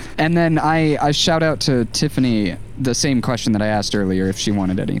 And then I shout out to Tiffany the same question that I asked earlier if she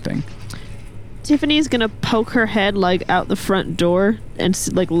wanted anything. Tiffany's gonna poke her head like out the front door and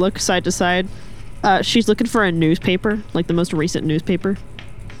like look side to side. She's looking for a newspaper, like the most recent newspaper,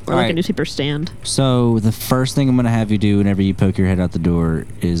 or like a newspaper stand. So the first thing I'm going to have you do whenever you poke your head out the door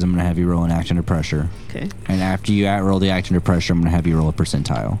is I'm going to have you roll an act under pressure. Okay. And after you roll the act under pressure, I'm going to have you roll a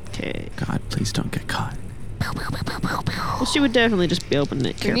percentile. Okay. God, please don't get caught. Well, she would definitely just be opening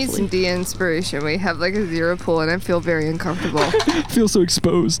it We need some carefully. D inspiration. We have like a 0 pool, and I feel very uncomfortable. I feel so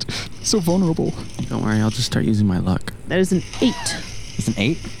exposed, so vulnerable. Don't worry, I'll just start using my luck. That is an 8. It's an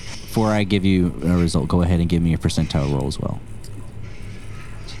 8. Before I give you a result, go ahead and give me a percentile roll as well.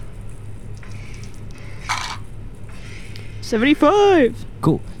 75.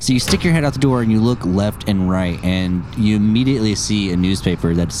 Cool. So you stick your head out the door and you look left and right, and you immediately see a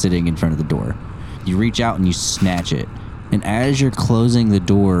newspaper that's sitting in front of the door. You reach out and you snatch it. And as you're closing the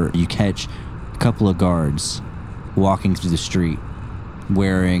door, you catch a couple of guards walking through the street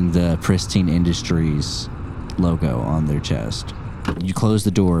wearing the Pristine Industries logo on their chest. You close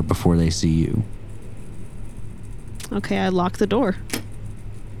the door before they see you. Okay, I lock the door.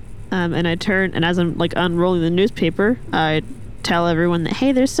 And I turn, and as I'm like unrolling the newspaper, I tell everyone that,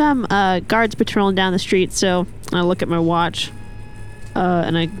 hey, there's some guards patrolling down the street. So I look at my watch,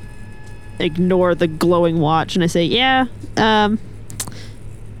 and I ignore the glowing watch, and I say, yeah, bad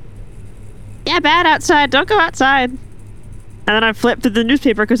outside. Don't go outside. And then I flip to the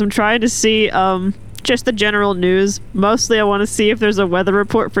newspaper because I'm trying to see just the general news. Mostly I want to see if there's a weather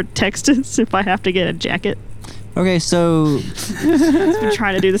report for Texas, if I have to get a jacket. Okay, so... I've been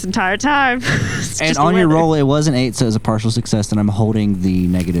trying to do this entire time. It's And just on the your weather. roll, it was an 8, so it was a partial success, and I'm holding the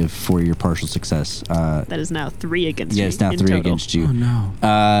negative for your partial success. That is now 3 against Yeah, me. it's now in 3 total. against you. Oh, no.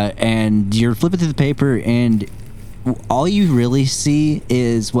 And you're flipping through the paper, and all you really see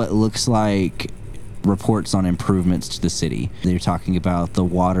is what looks like reports on improvements to the city. They're talking about the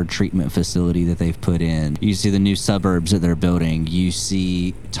water treatment facility that they've put in. You see the new suburbs that they're building. You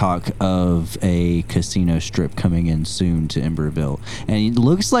see talk of a casino strip coming in soon to Emberville. And it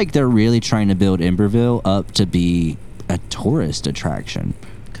looks like they're really trying to build Emberville up to be a tourist attraction.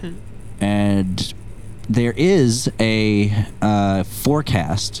 Okay. And there is a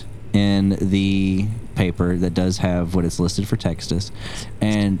forecast in the paper that does have what it's listed for Texas,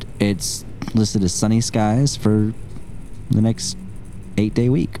 and it's listed as sunny skies for the next 8-day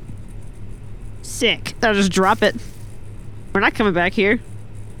week. Sick. I'll just drop it. We're not coming back here.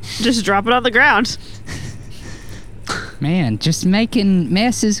 Just drop it on the ground. Man, just making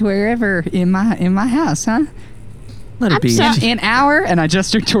messes wherever in my house, huh? Let it be. An hour, and I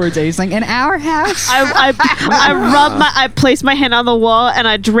gesture towards Aisling. In our house. I place my hand on the wall and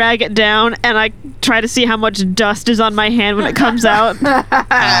I drag it down and I try to see how much dust is on my hand when it comes out.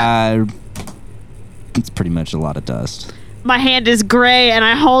 It's pretty much a lot of dust. My hand is gray and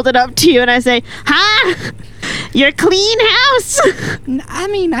I hold it up to you and I say, "Ha! Your clean house." I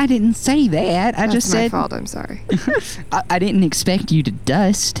mean, I didn't say that. I That's just my said fault. I'm sorry. I didn't expect you to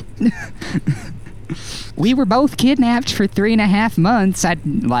dust. We were both kidnapped for 3.5 months.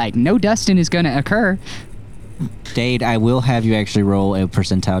 No dusting is going to occur. Dade, I will have you actually roll a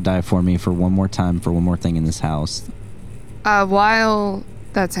percentile die for me for one more time for one more thing in this house. While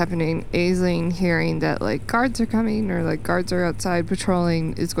that's happening, Aisling, hearing that like guards are coming or like guards are outside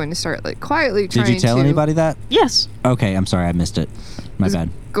patrolling, is going to start like quietly trying to. Did you tell anybody that? Yes. Okay, I'm sorry, I missed it. My bad.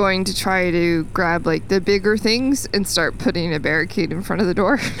 Going to try to grab like the bigger things and start putting a barricade in front of the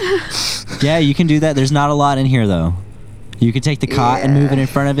door. Yeah, you can do that. There's not a lot in here, though. You can take the cot and move it in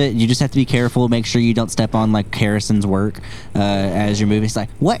front of it. You just have to be careful. Make sure you don't step on, like, Harrison's work as you're moving. It's like,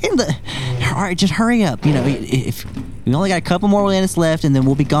 what in the... All right, just hurry up. You know, if we only got a couple more minutes left, and then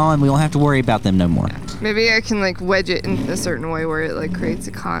we'll be gone. We won't have to worry about them no more. Maybe I can like wedge it in a certain way where it like creates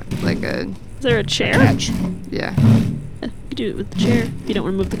a Is there a chair? yeah. You do it with the chair if you don't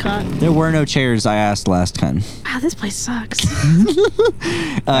remove the cot. There were no chairs, I asked last time. Wow, this place sucks.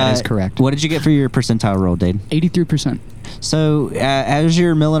 That is correct. What did you get for your percentile roll, Dade? 83%. So as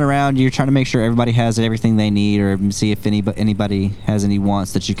you're milling around, you're trying to make sure everybody has everything they need, or see if anybody has any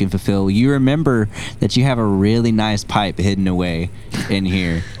wants that you can fulfill. You remember that you have a really nice pipe hidden away in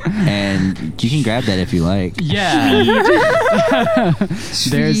here, and you can grab that if you like. Yeah.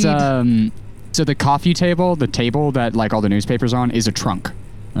 There's so the coffee table, the table that like all the newspapers on, is a trunk.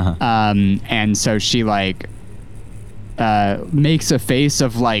 Uh-huh. And so she like makes a face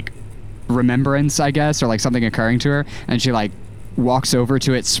of like remembrance, I guess, or like something occurring to her, and she like walks over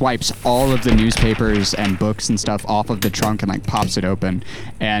to it, swipes all of the newspapers and books and stuff off of the trunk, and like pops it open,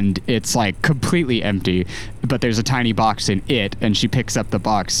 and it's like completely empty, but there's a tiny box in it, and she picks up the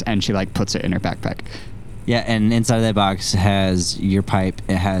box and she like puts it in her backpack. Yeah, and inside of that box has your pipe.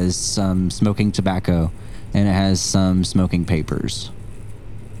 It has some smoking tobacco, and it has some smoking papers.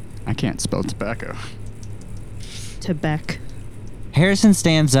 I can't spell tobacco. Tobacco. Harrison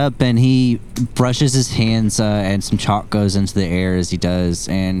stands up and he brushes his hands, and some chalk goes into the air as he does,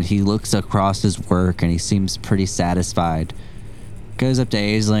 and he looks across his work and he seems pretty satisfied. Goes up to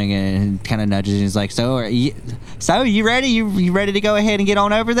Aisling and kind of nudges and he's like, "So you ready? You ready to go ahead and get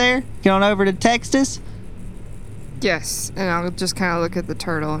on over there? Get on over to Texas?" Yes, and I'll just kind of look at the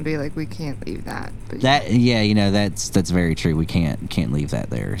turtle and be like, "We can't leave that." But That's very true. We can't leave that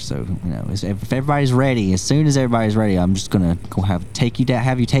there. So if everybody's ready, as soon as everybody's ready, I'm just gonna go have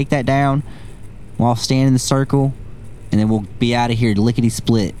you take that down. We'll all stand in the circle, and then we'll be out of here lickety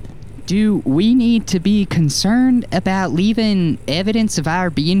split. Do we need to be concerned about leaving evidence of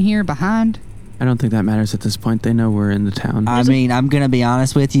our being here behind? I don't think that matters at this point. They know we're in the town. I mean, I'm gonna be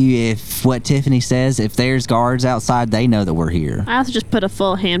honest with you. If what Tiffany says, if there's guards outside, they know that we're here. I also just put a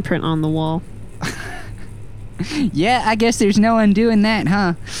full handprint on the wall. Yeah, I guess there's no undoing that,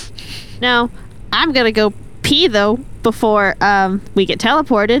 huh? Now, I'm gonna go pee though before we get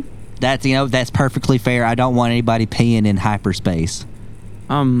teleported. That's perfectly fair. I don't want anybody peeing in hyperspace.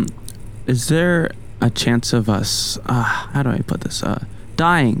 Is there a chance of us? How do I put this?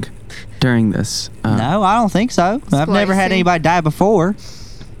 Dying during this? No, I don't think so. I've never had anybody die before.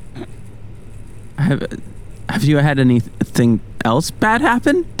 Have you had anything else bad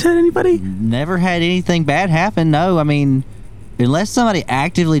happen to anybody? Never had anything bad happen. No, I mean, unless somebody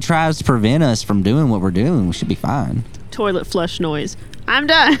actively tries to prevent us from doing what we're doing, we should be fine. Toilet flush noise. I'm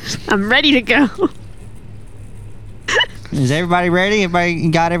done. I'm ready to go. Is everybody ready? Everybody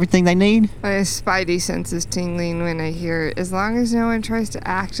got everything they need? my spidey sense is tingling when I hear, "As long as no one tries to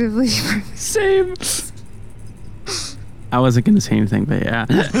actively." Same. I wasn't gonna say anything, but yeah.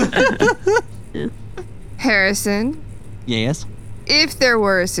 Harrison, Yes. if there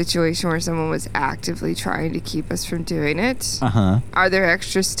were a situation where someone was actively trying to keep us from doing it, Uh-huh. are there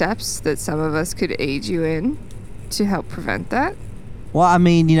extra steps that some of us could aid you in to help prevent that? Well, I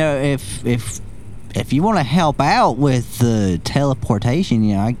mean, if you want to help out with the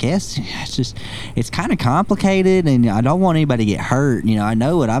teleportation, I guess it's kind of complicated, and I don't want anybody to get hurt. I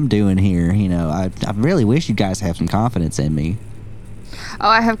know what I'm doing here. I really wish you guys have some confidence in me. Oh,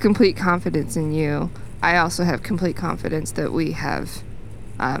 I have complete confidence in you. I also have complete confidence that we have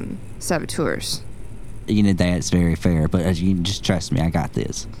saboteurs. That's very fair, but you can just trust me. I got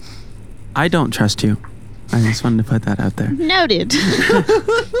this. I don't trust you. I just wanted to put that out there. Noted.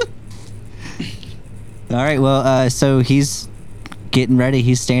 All right. Well, so he's getting ready.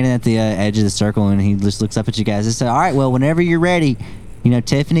 He's standing at the edge of the circle, and he just looks up at you guys and says, "All right. Well, whenever you're ready,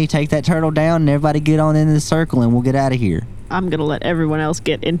 Tiffany, take that turtle down, and everybody get on into the circle, and we'll get out of here." I'm gonna let everyone else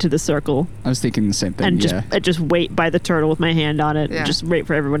get into the circle I was thinking the same thing. and yeah. just wait by the turtle with my hand on it. Yeah. And just wait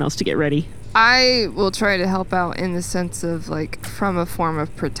for everyone else to get ready. I will try to help out in the sense of from a form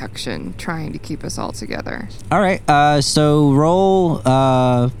of protection, trying to keep us all together. All right. So roll.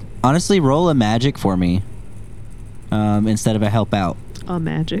 Honestly, roll a magic for me. Instead of a help out.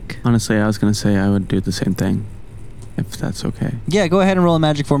 Magic. Honestly, I was going to say I would do the same thing, if that's okay. Yeah, go ahead and roll a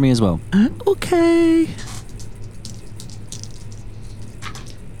magic for me as well. Okay.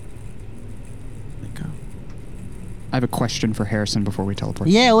 I have a question for Harrison before we teleport.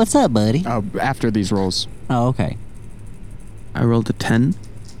 Yeah, what's up, buddy? After these rolls. Oh, okay. I rolled a 10.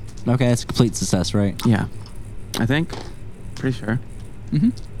 Okay, that's a complete success, right? Yeah. I think. Pretty sure.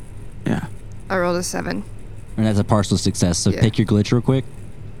 Mm-hmm. Yeah. I rolled a 7. And that's a partial success. So Yeah. pick your glitch real quick.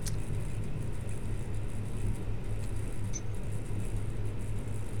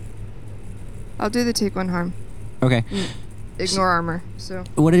 I'll do the take 1 harm. Okay. Ignore armor. So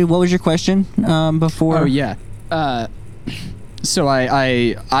What was your question before? Oh yeah. So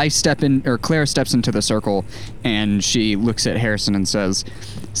I step in, or Claire steps into the circle, and she looks at Harrison and says,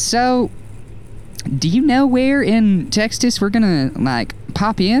 "So, do you know where in Texas we're gonna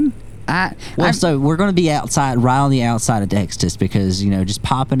pop in?" So we're going to be outside, right on the outside of Texas, because just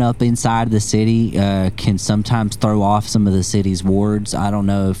popping up inside the city can sometimes throw off some of the city's wards. I don't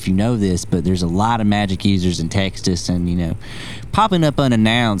know if you know this, but there's a lot of magic users in Texas, and popping up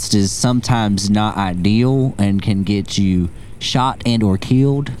unannounced is sometimes not ideal and can get you shot and or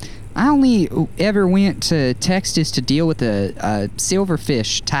killed. I only ever went to Texas to deal with a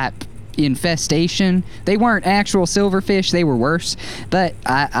silverfish type infestation. They weren't actual silverfish, they were worse, but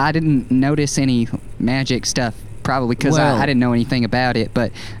I didn't notice any magic stuff, probably because I didn't know anything about it.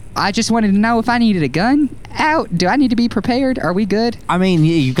 But I just wanted to know if I needed a gun out. Do I need to be prepared? Are we good? I mean,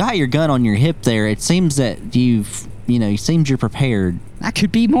 you got your gun on your hip there. It seems that it seems you're prepared. I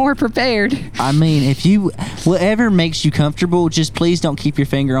could be more prepared. I mean, whatever makes you comfortable, just please don't keep your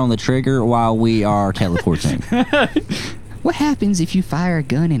finger on the trigger while we are teleporting. What happens if you fire a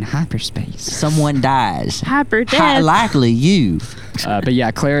gun in hyperspace? Someone dies. Hyper death. Likely you. But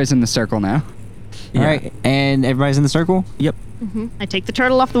yeah, Claire is in the circle now. All right, and everybody's in the circle? Yep. I take the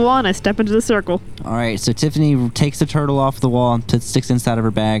turtle off the wall and I step into the circle. All right, so Tiffany takes the turtle off the wall and sticks inside of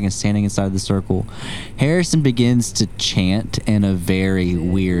her bag and standing inside the circle. Harrison begins to chant in a very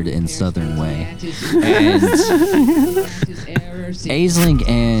weird and southern way. And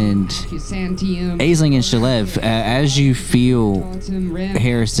Aisling and Shalev, as you feel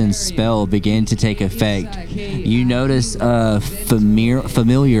Harrison's spell begin to take effect, you notice a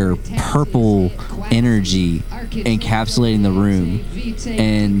familiar purple energy encapsulating the room.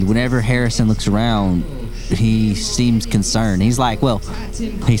 And whenever Harrison looks around, he seems concerned. He's like,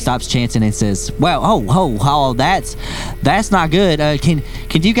 he stops chanting and says, that's not good. Can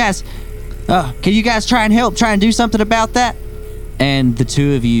you guys try and do something about that? And the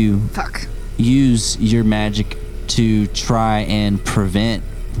two of you use your magic to try and prevent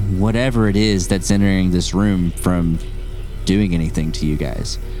whatever it is that's entering this room from doing anything to you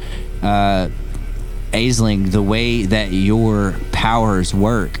guys. Aisling, the way that your powers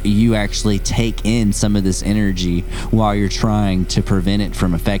work, you actually take in some of this energy while you're trying to prevent it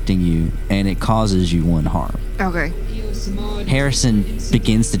from affecting you, and it causes you 1 harm. Okay. Harrison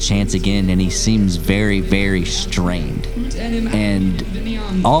begins to chant again, and he seems very, very strained. And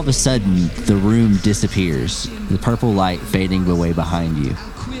all of a sudden, the room disappears, the purple light fading away behind you.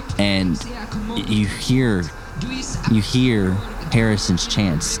 And you hear Harrison's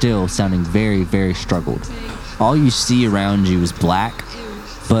chant still sounding very, very struggled. All you see around you is black,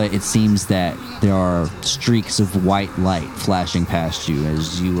 but it seems that there are streaks of white light flashing past you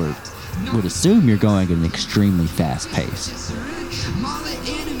as you would assume you're going at an extremely fast pace.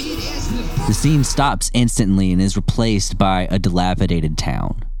 The scene stops instantly and is replaced by a dilapidated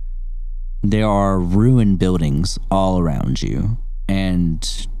town. There are ruined buildings all around you,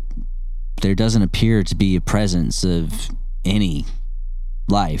 and there doesn't appear to be a presence of any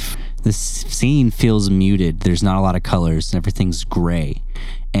life. This scene feels muted. There's not a lot of colors. Everything's gray.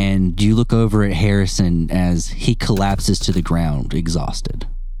 And you look over at Harrison as he collapses to the ground, exhausted.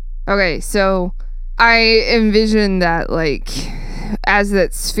 Okay, so I envision that, like, as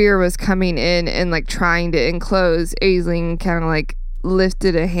that sphere was coming in and, like, trying to enclose, Aisling kind of, like,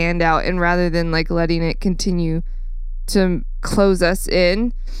 lifted a hand out, and rather than, like, letting it continue to close us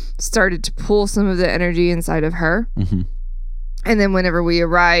in, started to pull some of the energy inside of her. Mm-hmm. And then whenever we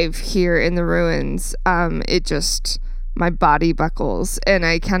arrive here in the ruins, it just, my body buckles, and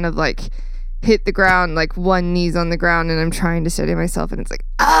I kind of, like, hit the ground, like, one knee's on the ground, and I'm trying to steady myself, and it's like,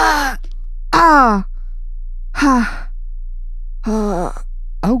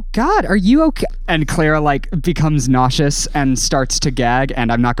 Oh God, are you okay? And Clara like becomes nauseous and starts to gag,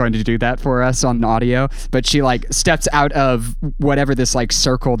 and I'm not going to do that for us on audio, but she like steps out of whatever this like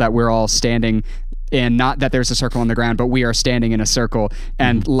circle that we're all standing in, not that there's a circle on the ground, but we are standing in a circle,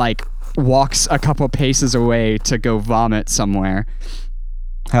 and like walks a couple paces away to go vomit somewhere.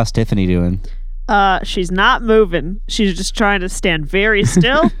 How's Tiffany doing? She's not moving. She's just trying to stand very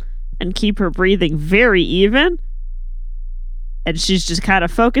still and keep her breathing very even. And she's just kind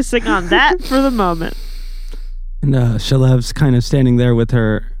of focusing on that for the moment. And Shalev's kind of standing there with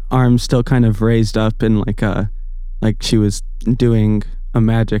her arms still kind of raised up and like she was doing a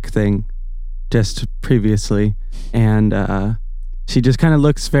magic thing just previously. And she just kind of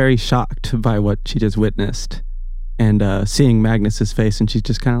looks very shocked by what she just witnessed. And seeing Magnus's face, and she's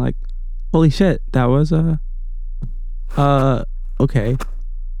just kind of like, holy shit, that was okay.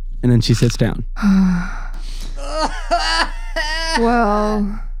 And then she sits down.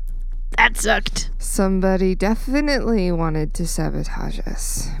 well, That sucked. somebody definitely wanted to sabotage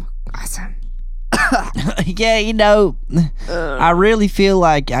us. Awesome. Yeah, you know, I really feel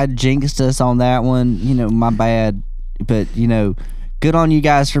like I jinxed us on that one. You know, my bad. But, you know, good on you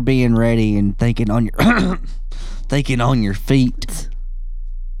guys for being ready and thinking on your thinking on your feet.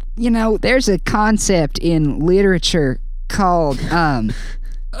 You know, there's a concept in literature called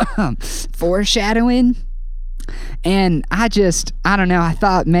foreshadowing. And I don't know, I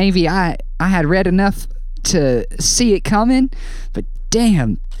thought maybe I had read enough to see it coming, but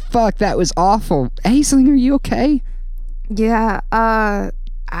damn, fuck, that was awful. Aisling, are you okay? Yeah,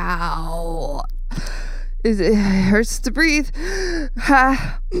 ow. It hurts to breathe.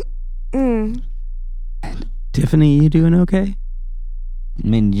 Tiffany, you doing okay? I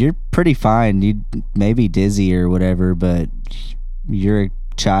mean, you're pretty fine. You may be dizzy or whatever, but you're a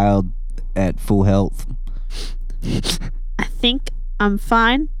child at full health. I think I'm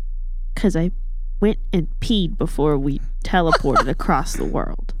fine because I went and peed before we teleported across the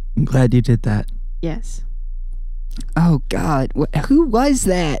world. I'm glad you did that. Yes. Oh God, who was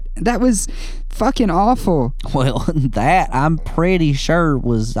that? That was fucking awful. Well, that I'm pretty sure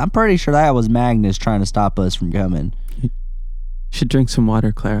that was Magnus trying to stop us from coming. You should drink some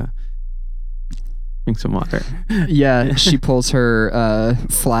water, Clara. Drink some water. Yeah, she pulls her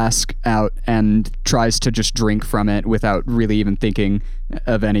flask out and tries to just drink from it without really even thinking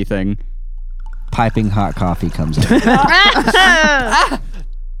of anything. Piping hot coffee comes out.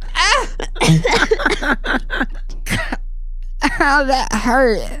 Ow, that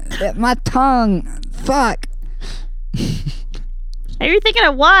hurt. My tongue. Fuck. Are you thinking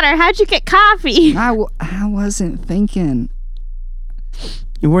of water? How'd you get coffee? I wasn't thinking.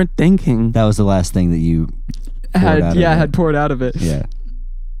 You weren't thinking. That was the last thing that you poured out of it. Had poured out of it. Yeah.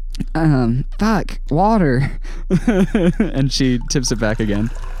 Fuck, water. And she tips it back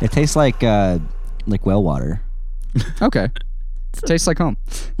again. It tastes like well water. Okay. Tastes like home.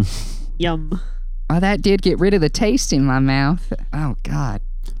 Yum. Oh, that did get rid of the taste in my mouth. Oh God.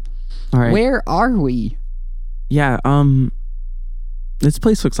 All right. Where are we? Yeah, this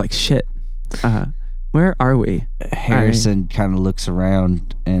place looks like shit. Where are we? Harrison kind of looks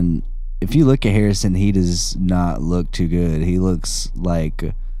around, and if you look at Harrison, he does not look too good. He looks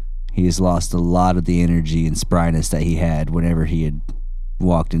like he's lost a lot of the energy and spryness that he had whenever he had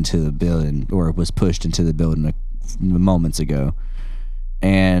walked into the building or was pushed into the building moments ago.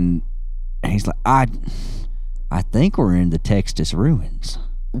 And he's like, I think we're in the Textus ruins.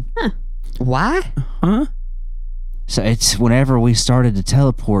 Why? Huh? So it's whenever we started to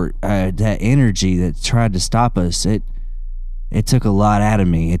teleport, that energy that tried to stop us, it took a lot out of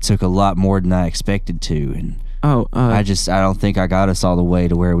me. It took a lot more than I expected to, and I don't think I got us all the way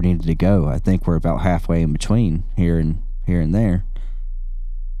to where we needed to go. I think we're about halfway in between here and there.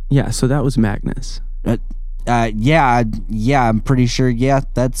 Yeah, so that was Magnus. Yeah, I'm pretty sure. Yeah,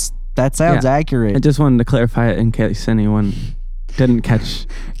 that sounds accurate. I just wanted to clarify it in case anyone didn't catch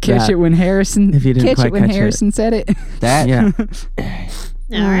that. it when Harrison. If you didn't catch quite it when catch it. Harrison said it. That Yeah.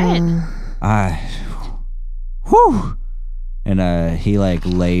 All right. Whew. And he like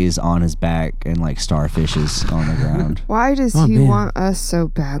lays on his back and like starfishes on the ground. Why does Oh, he man. want us so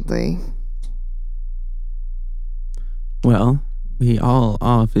badly? Well, we all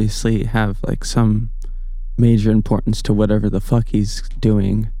obviously have like some major importance to whatever the fuck he's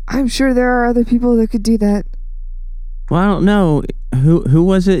doing. I'm sure there are other people that could do that. Well, I don't know. Who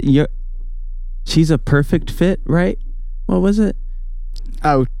was it? She's a perfect fit, right? What was it?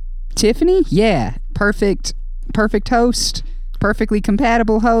 Oh, Tiffany? Yeah, perfect host, perfectly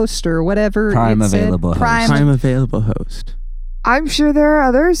compatible host, or whatever. Prime it said. available host. Prime available host. I'm sure there are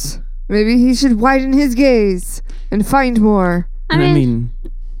others. Maybe he should widen his gaze and find more. I And mean,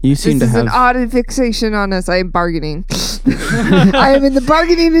 you seem This to is an have. odd fixation on us. I am bargaining. I am in the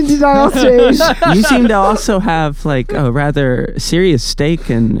bargaining and denial stage. You seem to also have like a rather serious stake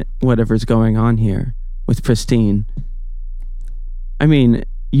in whatever's going on here with Pristine. I mean,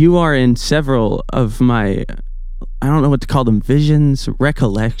 you are in several of my, I don't know what to call them, visions,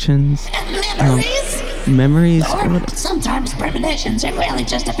 recollections, memories. Or sometimes premonitions. It really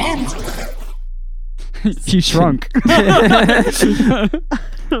just depends. You shrunk.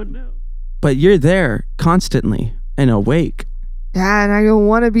 oh no. But you're there constantly and awake. Yeah, and I don't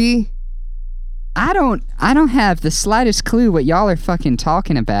want to be. I don't have the slightest clue what y'all are fucking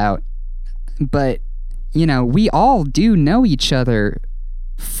talking about. But, you know, we all do know each other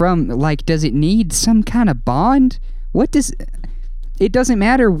from, like, does it need some kind of bond? It doesn't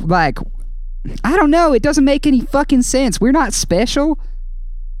matter, like, I don't know, it doesn't make any fucking sense. We're not special.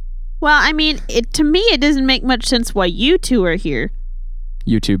 Well, I mean, to me, it doesn't make much sense why you two are here.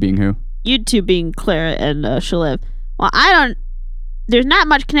 You two being who? You two being Clara and Shalev. Well, there's not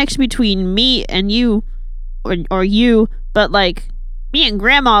much connection between me and you, or you, but like me and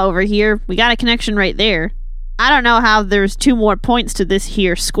Grandma over here, we got a connection right there. I don't know how there's 2 more points to this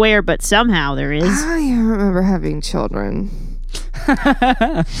here square, but somehow there is. I remember having children.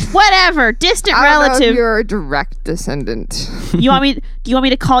 Whatever, distant I don't know if relative. you're a direct descendant. You want me? Do you want me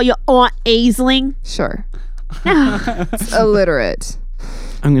to call you Aunt Aisling? Sure. It's illiterate.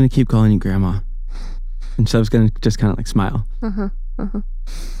 I'm going to keep calling you Grandma. And so I was going to just kind of like smile.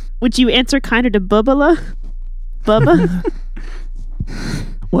 Would you answer kinder to Bubba? Bubba?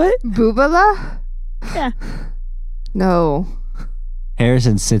 What? Boobala? Yeah. No.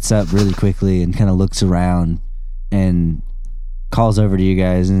 Harrison sits up really quickly and kind of looks around and calls over to you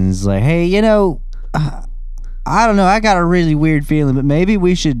guys and is like, hey, you know, I don't know, I got a really weird feeling, but maybe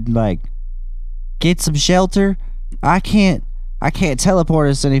we should like get some shelter. I can't teleport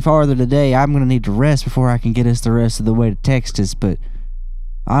us any farther today. I'm gonna need to rest before I can get us the rest of the way to Texas, but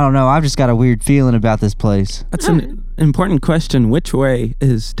I don't know, I've just got a weird feeling about this place. That's an important question. Which way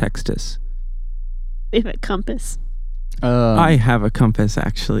is Texas? We have a compass. I have a compass,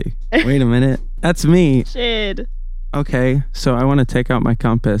 actually. Wait a minute. That's me. Shit. Okay, so I want to take out my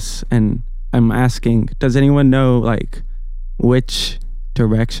compass and I'm asking, does anyone know like which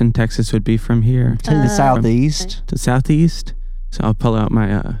direction Texas would be from here? To the southeast. To southeast? So I'll pull out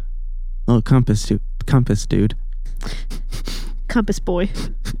my little compass dude Compass boy.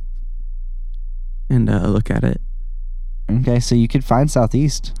 and look at it. Okay, so you could find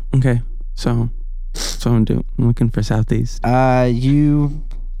southeast. Okay, so I'm looking for southeast. You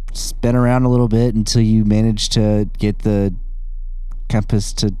spin around a little bit until you manage to get the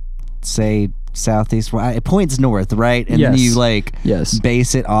compass to say southeast. Well, it points north, right? And then Yes. you like Yes.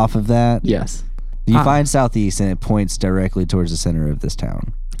 base it off of that. Yes. You Ah. find southeast, and it points directly towards the center of this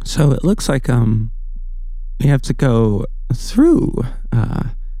town. So it looks like we have to go through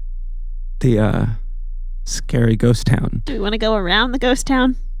the scary ghost town. Do we want to go around the ghost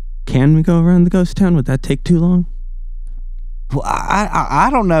town? Can we go around the ghost town? Would that take too long? Well, I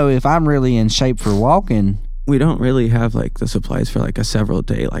don't know if I'm really in shape for walking. We don't really have like the supplies for like a several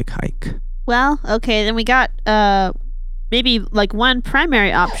day like hike. Well, okay, then we got maybe like one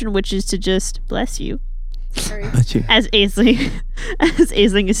primary option, which is to just bless you. But you, As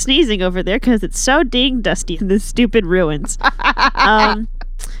Aisling is sneezing over there because it's so dang dusty in the stupid ruins.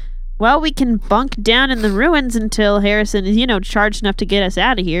 Well, we can bunk down in the ruins until Harrison is, charged enough to get us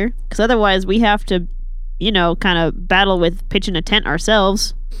out of here. Because otherwise we have to, kind of battle with pitching a tent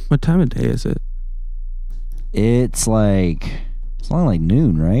ourselves. what time of day is it? It's only like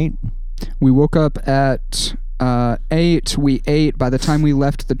noon, right? We woke up at ate. We ate. By the time we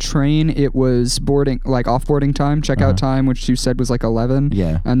left the train, it was offboarding time, checkout time, which you said was like 11.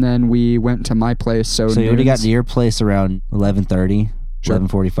 Yeah. And then we went to my place. So you already got noons. to your place around 11:30, Sure.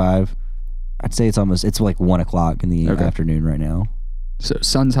 11:45. I'd say it's like 1 o'clock in the afternoon right now. So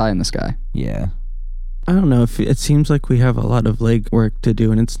sun's high in the sky. Yeah. I don't know if it seems like we have a lot of leg work to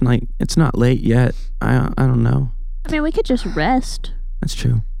do, and it's not late yet. I don't know. I mean, we could just rest. That's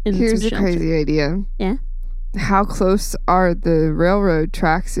true. In Here's some a shelter. crazy idea. Yeah. How close are the railroad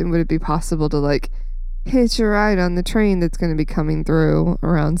tracks, and would it be possible to like hitch a ride on the train that's going to be coming through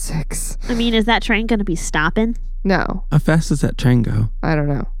around 6? I mean, is that train going to be stopping? No, How fast does that train go? I don't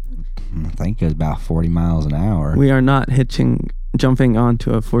know. I think it's about 40 miles an hour. We are not jumping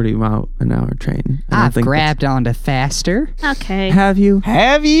onto a 40-mile-an-hour train. I don't I've think grabbed onto faster. Okay. Have you?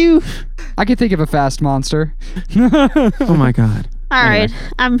 Have you? I can think of a fast monster. Oh my god. All Anyway.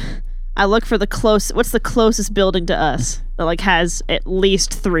 right. I look for what's the closest building to us that like has at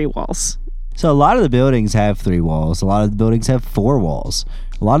least 3 walls? So a lot of the buildings have 3 walls. A lot of the buildings have 4 walls.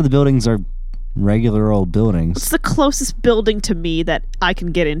 A lot of the buildings are regular old buildings. What's the closest building to me that I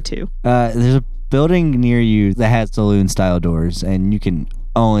can get into? There's a building near you that has saloon-style doors, and you can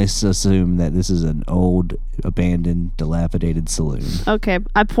only assume that this is an old, abandoned, dilapidated saloon. Okay.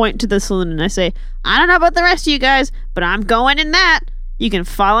 I point to the saloon and I say, I don't know about the rest of you guys, but I'm going in that. You can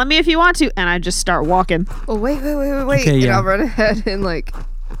follow me if you want to. And I just start walking. Oh, wait. Okay, and yeah. I'll run ahead and like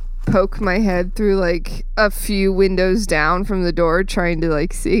poke my head through like a few windows down from the door, trying to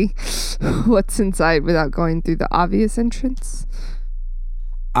like see what's inside without going through the obvious entrance.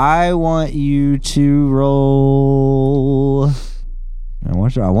 I want you to roll. I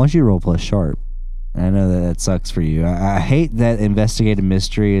want you to roll plus sharp. I know that sucks for you. I hate that investigative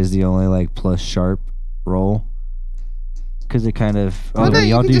mystery is the only like plus sharp roll, because it kind of. Well, no, you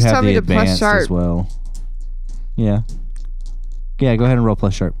y'all can do just tell have me the to plus advanced sharp. as well. Yeah. Yeah, go ahead and roll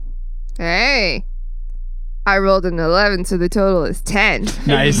plus sharp. Hey, I rolled an 11, so the total is 10.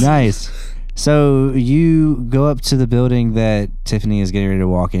 Nice. So you go up to the building that Tiffany is getting ready to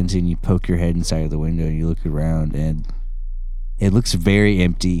walk into, and you poke your head inside of the window, and you look around, and it looks very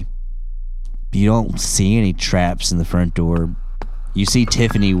empty. You don't see any traps in the front door. You see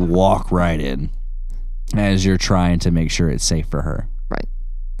Tiffany walk right in as you're trying to make sure it's safe for her. Right.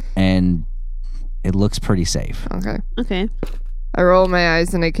 And it looks pretty safe. Okay. Okay. I roll my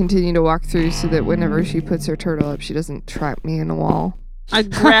eyes and I continue to walk through so that whenever she puts her turtle up, she doesn't trap me in a wall. I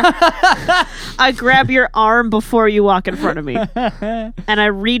grab your arm before you walk in front of me. And I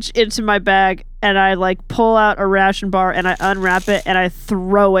reach into my bag and I like pull out a ration bar and I unwrap it and I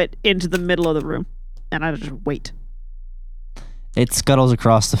throw it into the middle of the room. And I just wait. It scuttles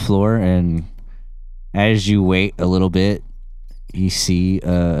across the floor, and as you wait a little bit, you see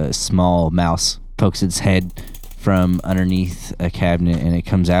a small mouse pokes its head from underneath a cabinet, and it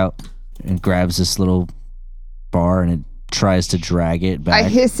comes out and grabs this little bar, and it tries to drag it back. I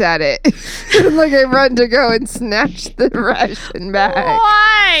hiss at it. Like I run to go and snatch the ration bag.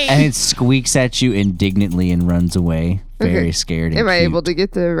 Why? And it squeaks at you indignantly and runs away, very Okay. scared. And Am I cute. able to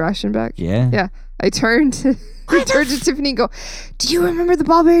get the ration back? Yeah. Yeah. I turn to Tiffany and go, do you remember the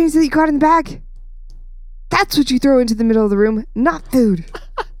ball bearings that you got in the bag? That's what you throw into the middle of the room, not food.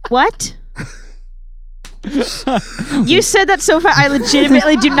 What? You said that so fast. I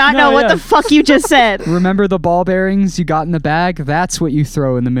legitimately do not know what the fuck you just said. Remember the ball bearings you got in the bag? That's what you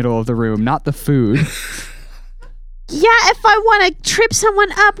throw in the middle of the room, not the food. Yeah, if I want to trip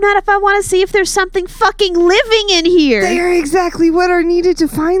someone up, not if I want to see if there's something fucking living in here. They are exactly what are needed to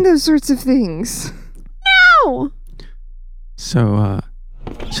find those sorts of things. No. So,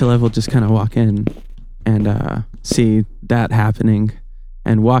 Shalev will just kind of walk in and see that happening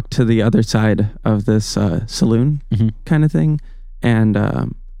and walk to the other side of this saloon kind of thing.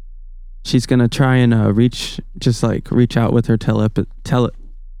 And she's going to try and reach out with her telepathy.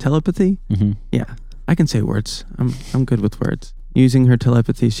 Mm-hmm. Yeah, I can say words. I'm good with words. Using her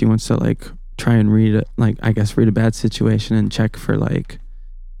telepathy, she wants to try and read a bad situation and check for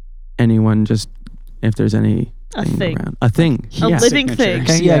anyone, just if there's any thing. around. A thing. A Yeah. living Signature. thing.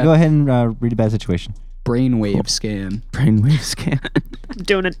 Okay, yeah, go ahead and read a bad situation. Brainwave scan Brainwave scan. I'm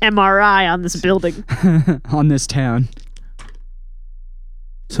doing an MRI on this building. on this town.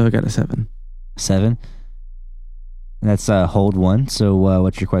 So I got a 7. 7. And that's hold 1. So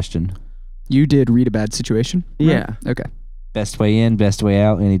what's your question? You did read a bad situation? right? Yeah. Okay. Best way in, best way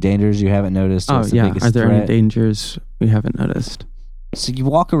out. Any dangers you haven't noticed? Oh What's the yeah. biggest Are there any threat? dangers we haven't noticed? So you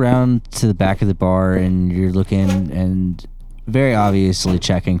walk around to the back of the bar and you're looking and very obviously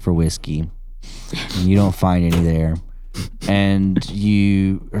checking for whiskey. And you don't find any there. and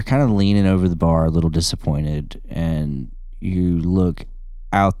you are kind of leaning over the bar, a little disappointed, and you look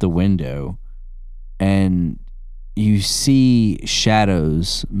out the window, and you see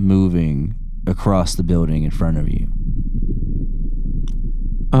shadows moving across the building in front of you.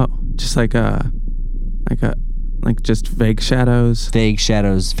 Oh, just like just vague shadows. Vague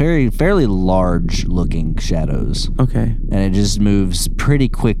shadows, fairly large looking shadows, Okay. and it just moves pretty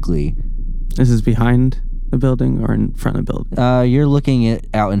quickly. This is behind the building or in front of the building? You're looking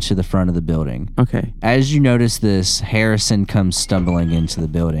out into the front of the building. Okay. As you notice this, Harrison comes stumbling into the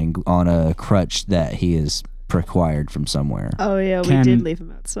building on a crutch that he has acquired from somewhere. Oh yeah, we Can- did leave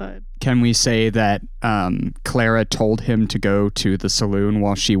him outside. Can we say that Clara told him to go to the saloon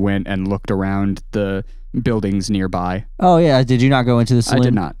while she went and looked around the buildings nearby? Oh yeah, did you not go into the saloon? I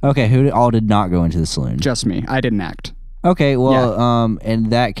did not. Okay, who all did not go into the saloon? Just me. I didn't act. Okay, well, in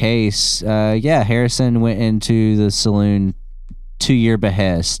that case, Harrison went into the saloon to your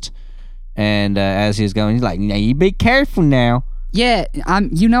behest, and as he was going, he's like, "Now you be careful now." Yeah,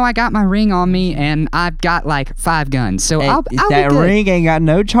 I got my ring on me, and I've got like 5 guns, so Hey, I'll be that good. ring ain't got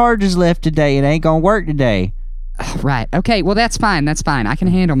no charges left today. It ain't gonna work today. Right. Okay. Well, that's fine. I can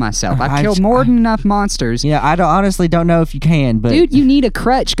handle myself. I've I- killed more than enough monsters. Yeah, I honestly don't know if you can, but Dude, you need a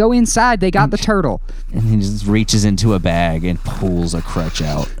crutch. Go inside. They got the turtle. and he just reaches into a bag and pulls a crutch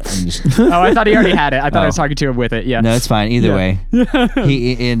out. And just, Oh, I thought he already had it. I thought I was Oh. talking to him with it. Yeah. no, it's fine. Either Yeah. way,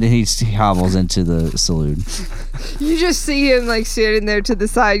 he hobbles into the saloon. You just see him like standing there to the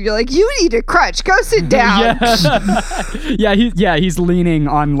side. You're like, you need a crutch. Go sit down. He's leaning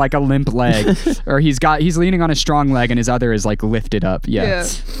on like a limp leg, or he's leaning on a strong leg, and his other is like lifted up. Yeah.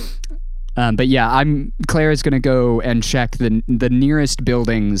 But yeah, Clara's gonna go and check the nearest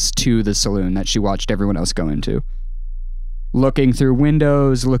buildings to the saloon that she watched everyone else go into. Looking through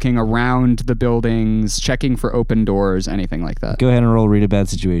windows, looking around the buildings, checking for open doors, anything like that. Go ahead and roll read a bad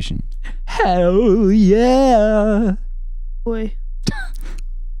situation. Hell yeah! Boy.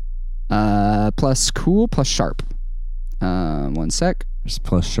 Plus cool, plus sharp. 1 sec. Just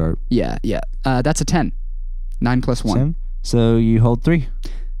plus sharp. Yeah. That's a 10. 9 plus 1. 10. So you hold 3.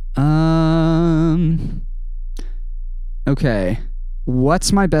 Okay.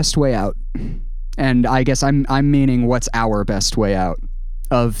 What's my best way out? And I guess I'm meaning what's our best way out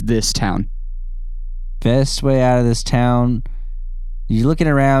of this town? Best way out of this town. You're looking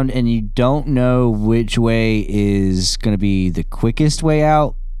around and you don't know which way is going to be the quickest way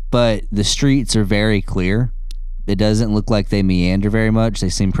out, but the streets are very clear. It doesn't look like they meander very much. They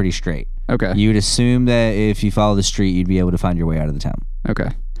seem pretty straight. Okay. You would assume that if you follow the street, you'd be able to find your way out of the town. Okay.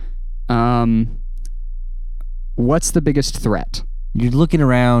 What's the biggest threat? You're looking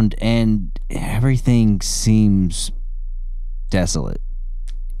around and everything seems desolate.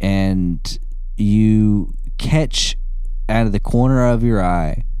 And you catch out of the corner of your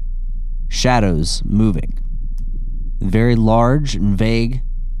eye shadows moving. Very large and vague,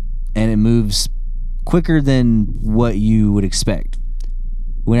 and it moves quicker than what you would expect.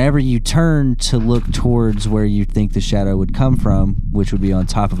 Whenever you turn to look towards where you think the shadow would come from, which would be on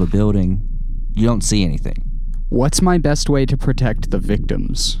top of a building, you don't see anything. What's my best way to protect the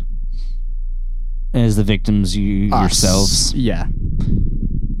victims? As the victims, you Us. yourselves. Yeah.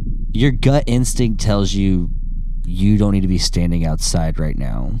 Your gut instinct tells you you don't need to be standing outside right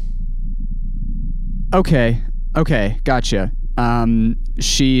now. Okay, gotcha.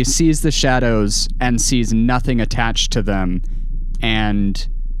 She sees the shadows and sees nothing attached to them and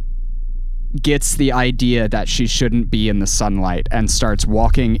gets the idea that she shouldn't be in the sunlight and starts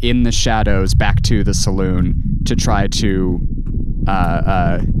walking in the shadows back to the saloon to try to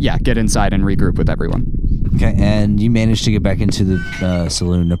get inside and regroup with everyone. Okay, and you managed to get back into the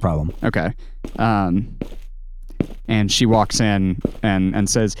saloon, no problem. Okay. And she walks in and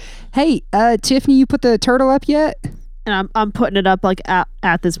says, "Hey, Tiffany, you put the turtle up yet?" And I'm putting it up like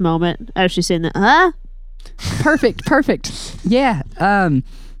at this moment as she's saying that. Huh? Perfect. Yeah.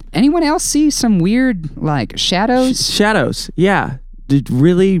 Anyone else see some weird like shadows? Shadows. Yeah.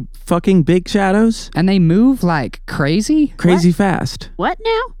 Really fucking big shadows? And they move like crazy? Crazy fast. What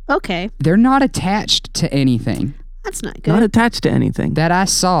now? Okay, They're not attached to anything that's not good. Not attached to anything. that I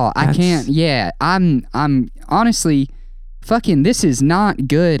saw. I That's- can't. Yeah. I'm honestly fucking this is not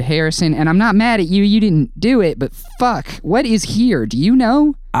good, Harrison, and I'm not mad at you. You didn't do it, but fuck. What is here? Do you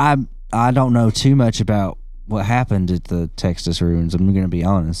know? I don't know too much about what happened at the Texas ruins. I'm going to be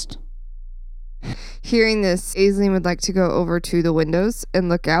honest. Hearing this, Aisling would like to go over to the windows and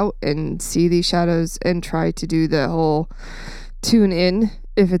look out and see these shadows and try to do the whole tune in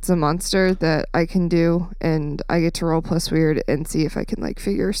if it's a monster that I can do, and I get to roll plus weird and see if I can like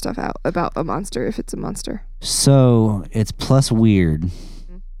figure stuff out about a monster if it's a monster. So it's plus weird.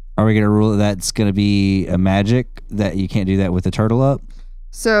 Are we going to rule that's going to be a magic that you can't do that with the turtle up?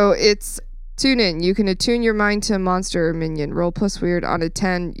 So it's tune in. You can attune your mind to a monster or minion. Roll plus weird on a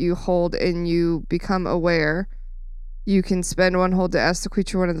 10. You hold and you become aware. You can spend one hold to ask the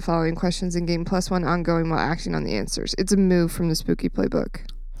creature one of the following questions and gain +1 ongoing while acting on the answers. It's a move from the spooky playbook.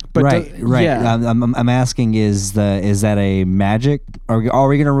 But right. Yeah. I'm asking, is that a magic? Are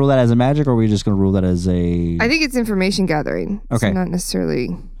we going to rule that as a magic, or are we just going to rule that as a? I think it's information gathering. Okay. So not necessarily.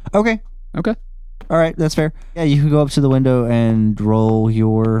 Okay. Okay. All right, that's fair. Yeah, you can go up to the window and roll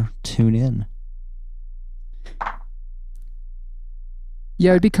your tune in.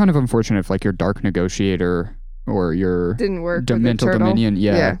 Yeah, it'd be kind of unfortunate if like your dark negotiator or your Didn't work with the mental turtle. dominion.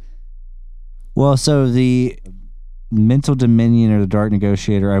 Yeah. Well, so the mental dominion or the dark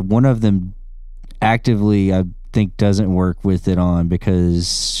negotiator, one of them actively, I think, doesn't work with it on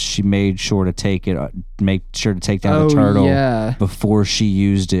because she made sure to take down the turtle Yeah. before she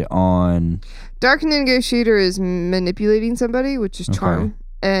used it on. Dark negotiator is manipulating somebody, which is Okay. charm.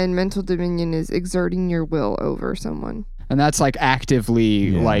 And mental dominion is exerting your will over someone. And that's like actively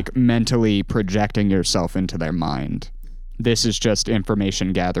Yeah. like mentally projecting yourself into their mind. This is just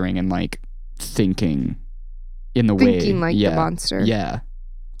information gathering and like thinking in the way. Thinking like the monster. Yeah.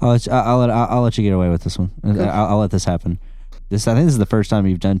 I'll let you get away with this one. Cool. I'll let this happen. I think this is the first time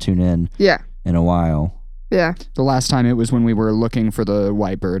you've done tune in a while. Yeah. The last time it was when we were looking for the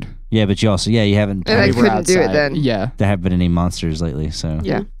white bird. Yeah, but you haven't. And I We were couldn't do it outside. then. Yeah. There haven't been any monsters lately, so.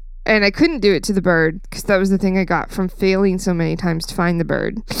 Yeah. And I couldn't do it to the bird because that was the thing I got from failing so many times to find the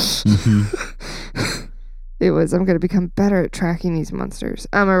bird. Mhm. It was, I'm going to become better at tracking these monsters.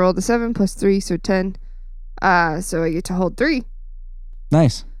 I rolled a 7 plus 3, so 10. So I get to hold 3.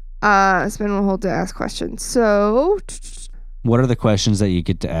 Nice. Spend one hold to ask questions. So, What are the questions that you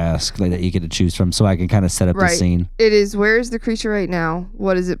get to ask, like that you get to choose from, so I can kind of set up the Right. scene? it is, where is the creature right now?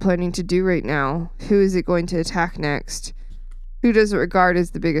 What is it planning to do right now? Who is it going to attack next? Who does it regard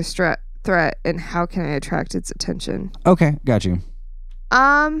as the biggest threat? And how can I attract its attention? Okay, got you.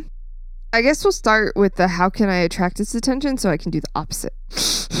 I guess we'll start with the how can I attract its attention so I can do the opposite.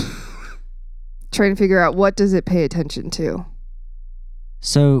 Trying to figure out what does it pay attention to.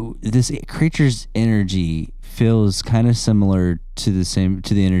 So this creature's energy feels kind of similar to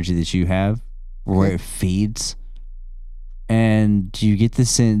the energy that you have, where Okay. it feeds, and you get the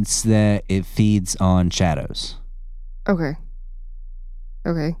sense that it feeds on shadows. Okay.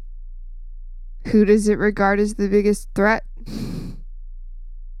 Who does it regard as the biggest threat?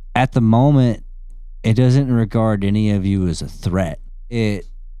 At the moment, it doesn't regard any of you as a threat. It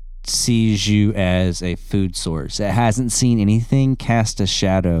sees you as a food source. It hasn't seen anything cast a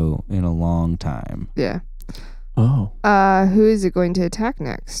shadow in a long time. Yeah. Oh. Who is it going to attack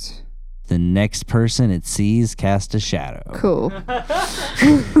next? The next person it sees cast a shadow. Cool.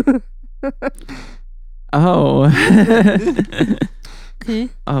 Oh. Okay.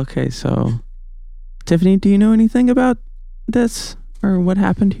 Okay, so Tiffany, do you know anything about this or what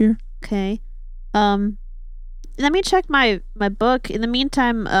happened here? Okay. Let me check my book. In the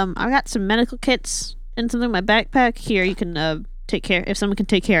meantime, I got some medical kits and something in my backpack. Here, you can take care. If someone can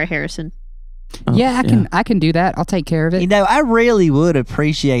take care of Harrison. Oh, Yeah, I can do that. I'll take care of You it. know, I really would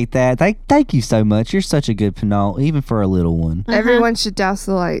appreciate that. Thank you so much. You're such a good Pinal, even for a little one. Everyone should douse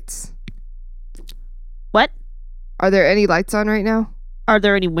the lights. What? Are there any lights on right now? Are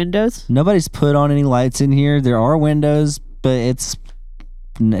there any windows? Nobody's put on any lights in here. There are windows, but it's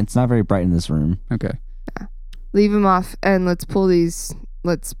not very bright in this room. Okay. Leave them off and let's pull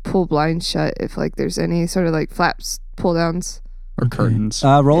blinds shut if like there's any sort of like flaps, pull downs. Or Okay. curtains.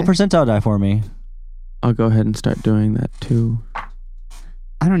 Roll a Yeah. percentile die for me. I'll go ahead and start doing that too.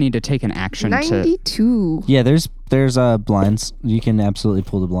 I don't need to take an action to. 92. Yeah, there's blinds. You can absolutely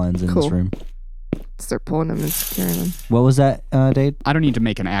pull the blinds in Cool. this room. Start pulling them and securing them. What was that, Dade? I don't need to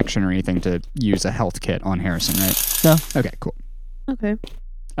make an action or anything to use a health kit on Harrison, right? No. Okay, cool. Okay.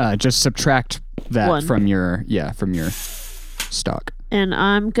 Just subtract that One. from your stock. And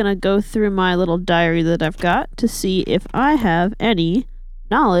I'm gonna go through my little diary that I've got to see if I have any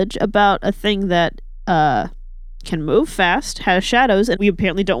knowledge about a thing that can move fast, has shadows, and we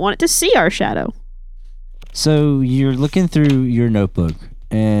apparently don't want it to see our shadow. So you're looking through your notebook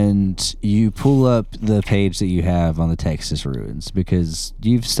and you pull up the page that you have on the Texas ruins because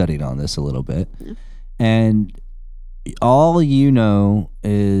you've studied on this a little bit. Yeah. And all you know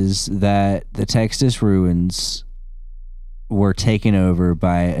is that the Texas ruins were taken over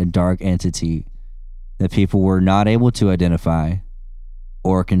by a dark entity that people were not able to identify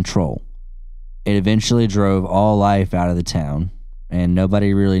or control. It eventually drove all life out of the town and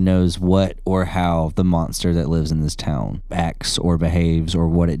nobody really knows what or how the monster that lives in this town acts or behaves or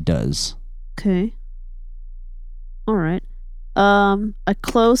what it does. Okay. All right. I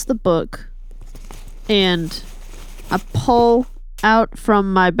close the book and I pull out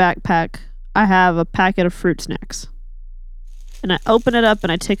from my backpack. I have a packet of fruit snacks. And I open it up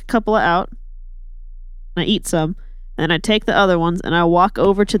and I take a couple out. And I eat some. And then I take the other ones and I walk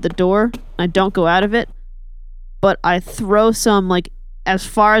over to the door. I don't go out of it, but I throw some like as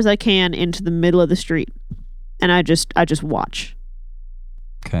far as I can into the middle of the street. And I just watch.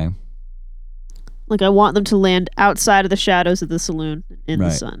 Okay. Like I want them to land outside of the shadows of the saloon in the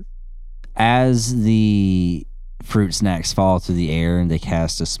Right. sun. As the fruit snacks fall through the air and they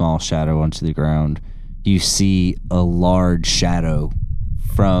cast a small shadow onto the ground, you see a large shadow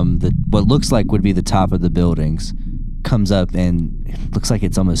from the what looks like would be the top of the buildings comes up and it looks like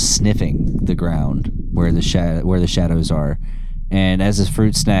it's almost sniffing the ground where the shadows are. And as the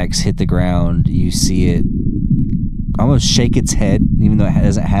fruit snacks hit the ground, you see it almost shake its head, even though it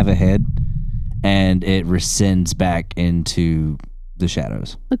doesn't have a head, and it rescinds back into the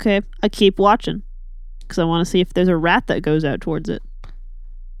shadows. Okay, I keep watching because I want to see if there's a rat that goes out towards it.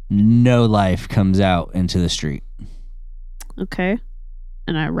 No life comes out into the street. Okay,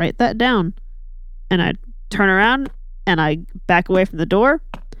 and I write that down, and I turn around and I back away from the door,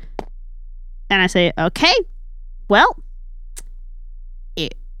 and I say, "Okay, well,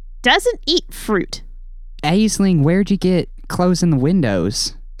 it doesn't eat fruit." Aisling, where'd you get closing the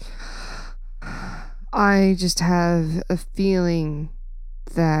windows? I just have a feeling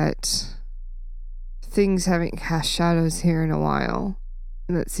that things haven't cast shadows here in a while,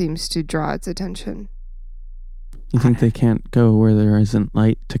 and that seems to draw its attention. You think they can't go where there isn't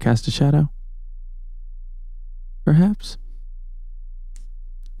light to cast a shadow? Perhaps.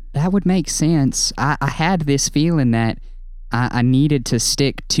 That would make sense. I had this feeling that I needed to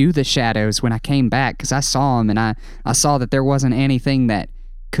stick to the shadows when I came back because I saw them and I saw that there wasn't anything that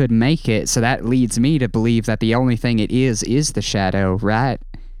could make it. So that leads me to believe that the only thing it is the shadow, right?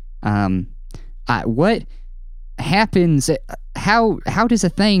 What happens? How does a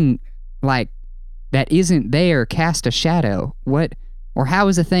thing like that isn't there cast a shadow? What or how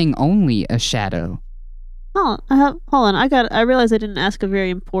is a thing only a shadow? Oh, hold on. I realized I didn't ask a very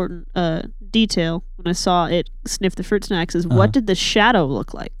important detail when I saw it sniff the fruit snacks. Is what did the shadow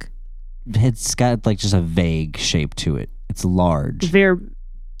look like? It's got like just a vague shape to it. It's large.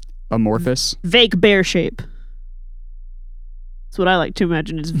 Amorphous. Vague bear shape. That's what I like to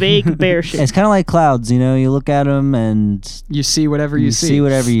imagine. It's vague bear shape. It's kind of like clouds, you know. You look at them and You see whatever you see. see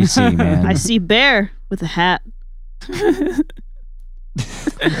whatever you see, man. I see bear with a hat.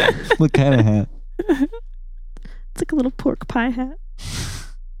 What kind of hat? It's like a little pork pie hat.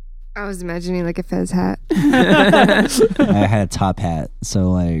 I was imagining like a Fez hat. I had a top hat,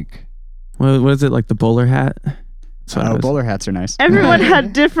 so like What is it, like the bowler hat? That's what I was- bowler hats are nice. Everyone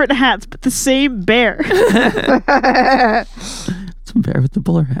had different hats, but the same bear. It's a bear with the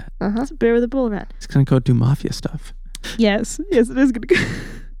bowler hat. It's a bear with a bowler hat. It's gonna go do mafia stuff. Yes, it is gonna go.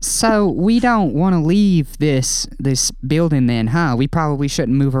 So we don't want to leave this building then, huh? We probably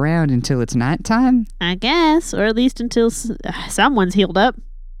shouldn't move around until it's nighttime. I guess, or at least until someone's healed up.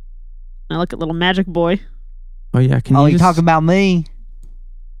 I look at little magic boy. Oh yeah, can oh, you you just, talking about me?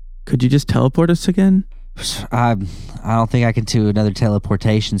 Could you just teleport us again? I don't think I can do another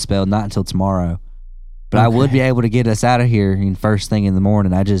teleportation spell, not until tomorrow. But I would be able to get us out of here first thing in the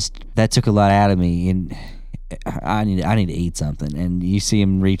morning. That took a lot out of me, and I need to eat something. And you see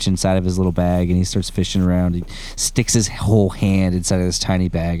him reach inside of his little bag, and he starts fishing around. He sticks his whole hand inside of this tiny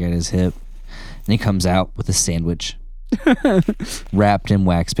bag at his hip, and he comes out with a sandwich wrapped in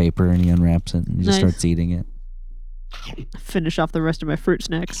wax paper, and he unwraps it and he just Nice. starts eating it. Finish off the rest of my fruit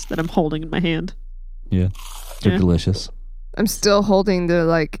snacks that I'm holding in my hand. Yeah, they're Yeah. delicious. I'm still holding the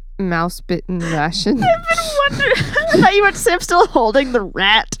like mouse bitten ration. I thought you were to say I'm still holding the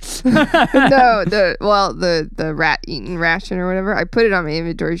rat. No, the rat eaten ration or whatever. I put it on my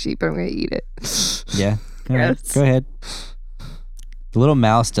inventory sheet, but I'm gonna eat it. Yeah, all right, Gross. go ahead. The little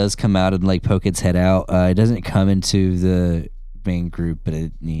mouse does come out and like poke its head out. It doesn't come into the main group, but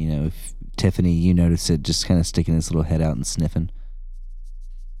if Tiffany, you notice it just kind of sticking its little head out and sniffing.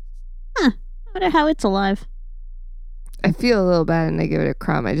 I wonder how it's alive. I feel a little bad and I give it a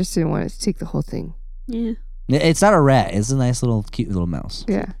crumb. I just didn't want it to take the whole thing. Yeah, It's not a rat. It's a nice little, cute little mouse.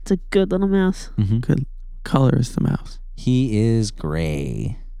 Yeah. it's a good little mouse. Good color is the mouse. He is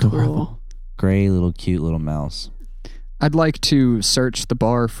gray. Adorable. Gray, little, cute little mouse. I'd like to search the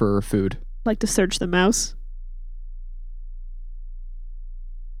bar for food. Like to search the mouse.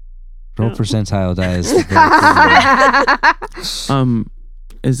 Roll percentile dice.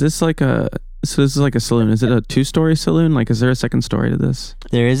 Is this like a? So this is like a saloon. Is it a 2-story saloon? Like, is there a second story to this?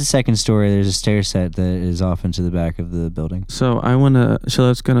 There is a second story. There's a stair set that is off into the back of the building. So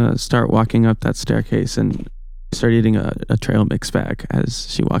Shalev's gonna start walking up that staircase and start eating a trail mix bag as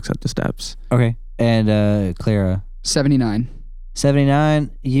she walks up the steps. Okay. And Clara, 79.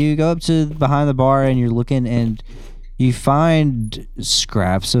 79. You go up to behind the bar and you're looking and you find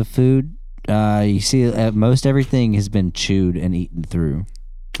scraps of food. You see most everything has been chewed and eaten through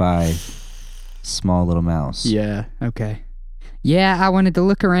by small little mouse. Yeah, okay. Yeah, I wanted to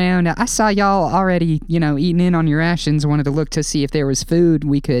look around. I saw y'all already, eating in on your rations. I wanted to look to see if there was food,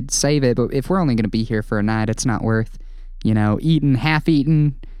 we could save it. But if we're only going to be here for a night, it's not worth, eating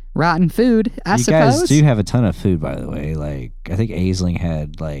half-eaten, rotten food, I suppose. You guys do have a ton of food, by the way. Like, I think Aisling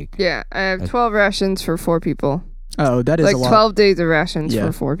had, Yeah, I have 12 rations for 4 people. Oh, that is a lot. 12 days of rations Yeah.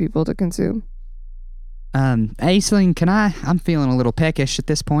 for 4 people to consume. Aisling, I'm feeling a little peckish at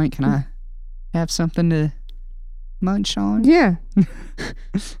this point. Can I have something to munch on? Yeah.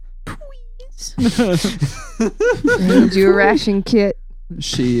 Need you a ration kit.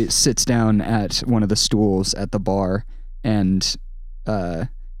 She sits down at one of the stools at the bar and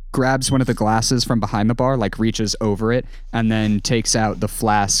grabs one of the glasses from behind the bar, reaches over it, and then takes out the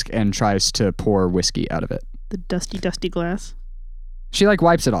flask and tries to pour whiskey out of it. The dusty, dusty glass. She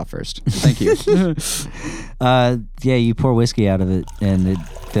wipes it off first. Thank you. yeah, you pour whiskey out of it and it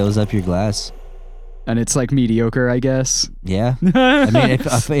fills up your glass. And it's mediocre, I guess. Yeah. I mean,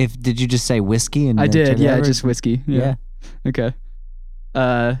 if did you just say whiskey? And I then did, turn it yeah, over? just whiskey. Yeah. Okay.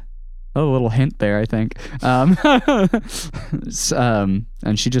 A little hint there, I think. And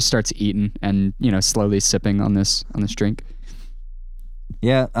she just starts eating and slowly sipping on this drink.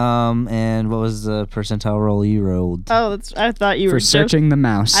 Yeah. And what was the percentile roll you rolled? Oh, I thought you were For searching the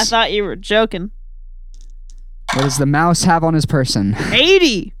mouse. I thought you were joking. What does the mouse have on his person?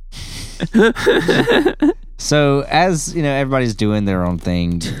 80. So as everybody's doing their own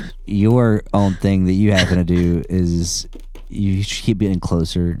thing, your own thing that you happen to do is you keep getting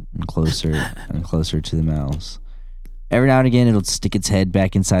closer and closer and closer to the mouse. Every now and again, it'll stick its head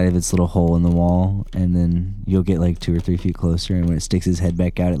back inside of its little hole in the wall, and then you'll get 2 or 3 feet closer, and when it sticks its head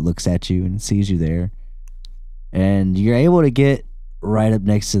back out, it looks at you and sees you there. And you're able to get right up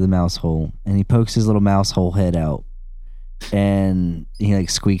next to the mouse hole, and he pokes his little mouse hole head out, and he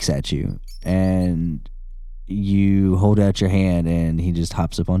squeaks at you, and you hold out your hand, and he just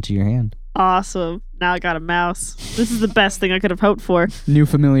hops up onto your hand. Awesome. Now I got a mouse. This is the best thing I could have hoped for. New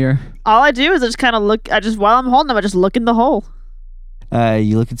familiar. All I do is I just kind of look. While I'm holding him, I just look in the hole.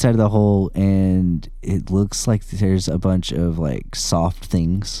 You look inside of the hole, and it looks like there's a bunch of soft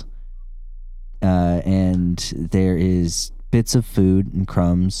things. And there is bits of food and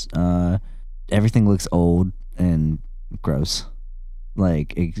crumbs. Everything looks old and gross.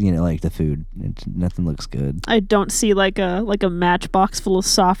 The food. Nothing looks good. I don't see a matchbox full of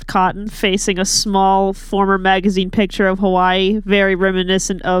soft cotton facing a small former magazine picture of Hawaii, very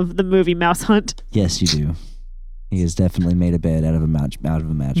reminiscent of the movie Mouse Hunt. Yes, you do. He has definitely made a bed out of a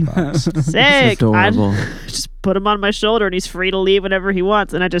matchbox. Sick. Adorable. I just put him on my shoulder and he's free to leave whenever he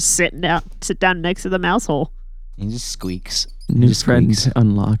wants, and I just sit down next to the mouse hole. He just squeaks. New friend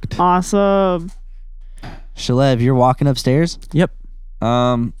unlocked. Awesome. Shalev, you're walking upstairs? Yep.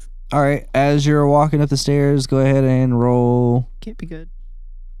 All right. As you're walking up the stairs, go ahead and roll. Can't be good.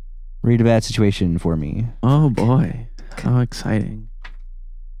 Read a bad situation for me. Oh boy. How exciting.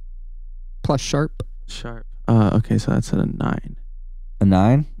 Plus sharp. Sharp. Okay, so that's a 9. A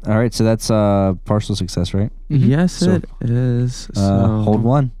 9? All right, so that's partial success, right? Mhm. Yes, So, it is. So, hold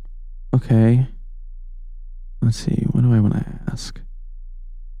 1. Okay. Let's see. What do I want to ask?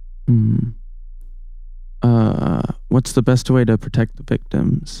 What's the best way to protect the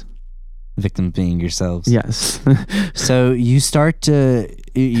victims? Victim being yourselves. Yes. So you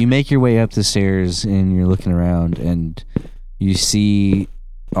you make your way up the stairs and you're looking around and you see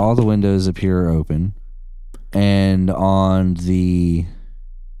all the windows appear open, and on the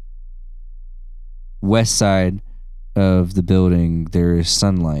west side of the building there is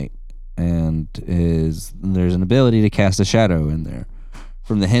sunlight, and there's an ability to cast a shadow in there.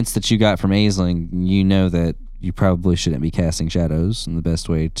 From the hints that you got from Aisling, you know that you probably shouldn't be casting shadows, and the best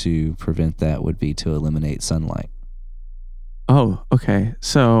way to prevent that would be to eliminate sunlight. Oh, okay.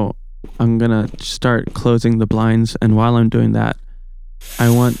 So I'm going to start closing the blinds, and while I'm doing that,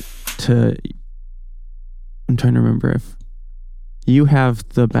 I'm trying to remember if you have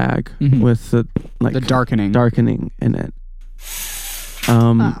the bag Mhm. with the The darkening. darkening in it.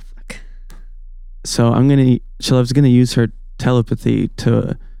 Oh, fuck. So Shalev's gonna use her telepathy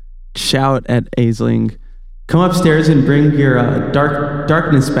to shout at Aisling, "Come upstairs and bring your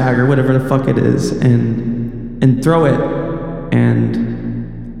darkness bag or whatever the fuck it is, and throw it."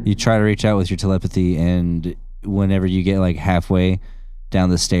 And You try to reach out with your telepathy, and whenever you get like halfway down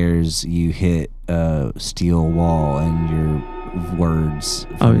the stairs, you hit a steel wall, and your words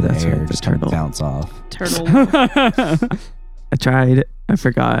from the that's air right, the just kind of turtle. bounce off. Turtle. I tried. I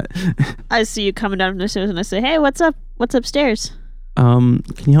forgot. I see you coming down from the stairs, and I say, "Hey, what's up? What's upstairs? Can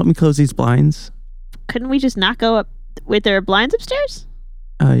you help me close these blinds? Couldn't we just not go up? Wait, there are blinds upstairs?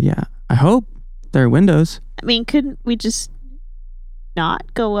 Yeah. I hope there are windows. I mean, couldn't we just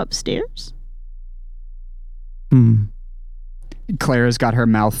not go upstairs?" Clara's got her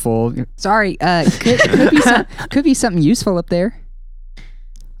mouth full. Sorry, could be something useful up there.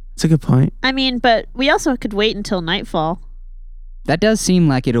 That's a good point. I mean, but we also could wait until nightfall. That does seem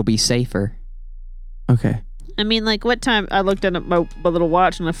like it'll be safer. Okay. I mean, like, what time? I looked at my little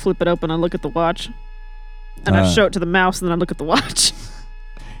watch, and I flip it open, I look at the watch, and I show it to the mouse, and then I look at the watch.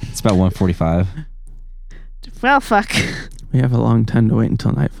 It's about 1:45. Well, fuck. We have a long time to wait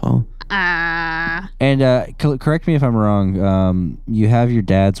until nightfall. And correct me if I'm wrong. You have your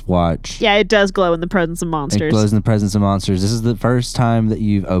dad's watch. Yeah, it does glow in the presence of It monsters. glows in the presence of monsters. This is the first time that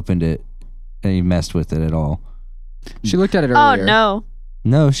you've opened it and you messed with it at all. She looked at it Oh, earlier. no.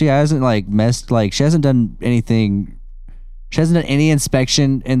 No, she hasn't she hasn't done anything. She hasn't done any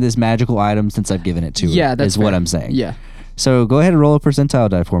inspection in this magical item since I've given it to her. Yeah, that's is what fair. I'm saying. Yeah. So go ahead and roll a percentile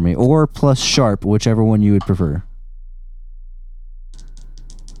die for me, or plus sharp, whichever one you would prefer.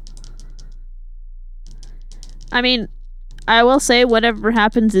 I mean, I will say whatever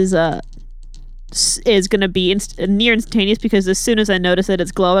happens is going to be near instantaneous, because as soon as I notice that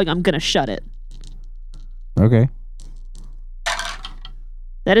it's glowing, I'm going to shut it. Okay.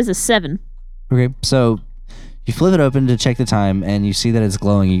 That is a 7. Okay. So you flip it open to check the time, and you see that it's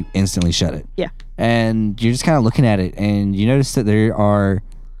glowing. You instantly shut it. Yeah. And you're just kind of looking at it, and you notice that there are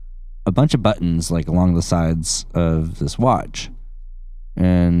a bunch of buttons like along the sides of this watch,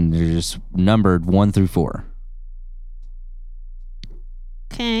 and they're just numbered 1 through 4.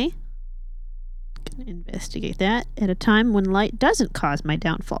 Okay. Gonna investigate that at a time when light doesn't cause my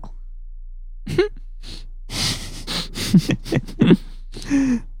downfall.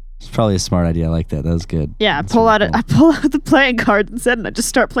 It's probably a smart idea. I like that. That was good. Yeah, I That's pull really out cool. the playing card instead, and I just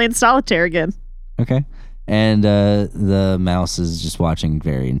start playing solitaire again. Okay. And the mouse is just watching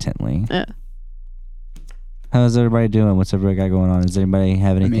very intently. Yeah. How's everybody doing? What's everybody got going on? Does anybody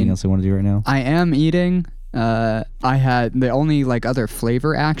have anything else they want to do right now? I am eating. I had the only like other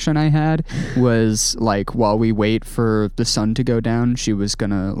flavor action I had was like while we wait for the sun to go down, she was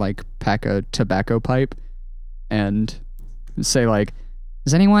gonna like pack a tobacco pipe and say like,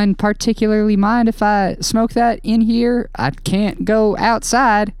 does anyone particularly mind if I smoke that in here? I can't go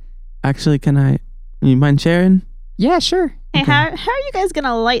outside. Actually, you mind sharing? Yeah, sure. Hey, how are you guys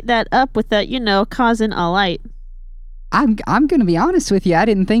gonna light that up without, causing a light? I'm gonna be honest with you. I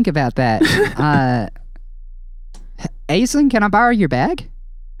didn't think about that. Aisling, can I borrow your bag?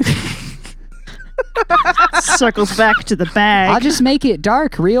 Circles back to the bag. I'll just make it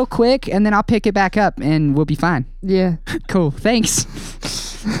dark real quick, and then I'll pick it back up, and we'll be fine. Yeah, Cool. Thanks.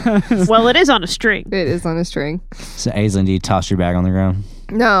 Well, it is on a string. it is on a string. So, Aislinn, do you toss your bag on the ground?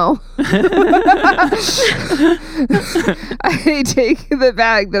 No. I take the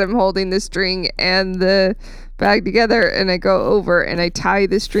bag that I'm holding the string and the bag together, and I go over and I tie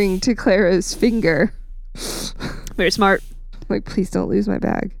the string to Clara's finger. Very smart. Like, please don't lose my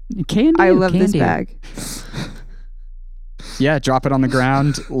bag. Can do. I love can this do. bag. Yeah, drop it on the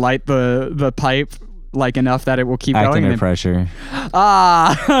ground, light the pipe like enough that it will keep Act going. under and pressure.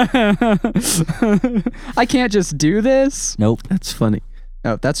 I can't just do this. Nope. That's funny.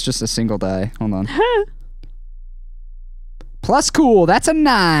 Oh, that's just a single die. Hold on. Plus cool. That's a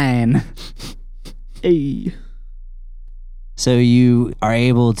 9. Hey. So you are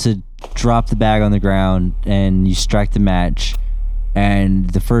able to drop the bag on the ground and you strike the match. And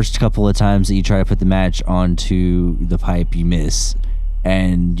the first couple of times that you try to put the match onto the pipe, you miss.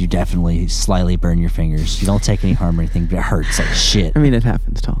 And you definitely slightly burn your fingers. You don't take any harm or anything, but it hurts like shit. I mean, it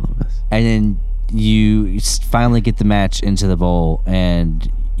happens to all of us. And then you finally get the match into the bowl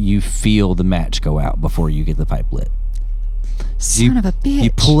and you feel the match go out before you get the pipe lit. Son of a bitch.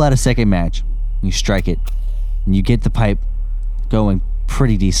 You pull out a second match, you strike it, and you get the pipe going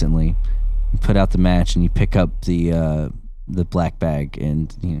pretty decently. You put out the match and you pick up the black bag,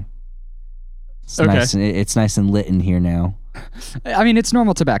 and it's Okay. nice. It's nice and lit in here now. I mean, it's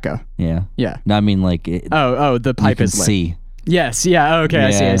normal tobacco. Yeah. Yeah. No, I mean like it. Oh, the you pipe can is lit. see. Yes. Yeah. Okay.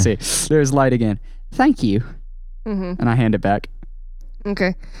 Yeah. I see. There's light again. Thank you. Mm-hmm. And I hand it back.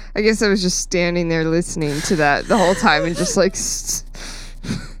 Okay. I guess I was just standing there listening to that the whole time and just like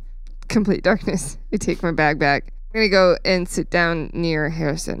complete darkness. I take my bag back. I'm going to go and sit down near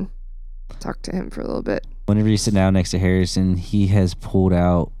Harrison. Talk to him for a little bit. Whenever you sit down next to Harrison, he has pulled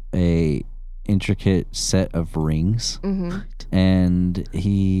out a intricate set of rings, and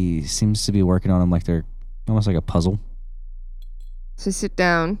he seems to be working on them like they're almost like a puzzle. So I sit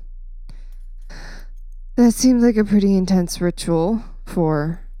down. That seems like a pretty intense ritual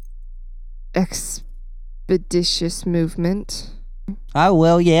for expeditious movement. Oh,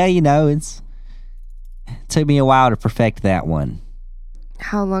 well, yeah, it took me a while to perfect that one.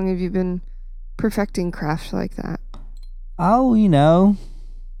 How long have you been perfecting craft like that? Oh, a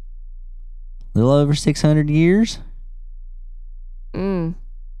little over 600 years.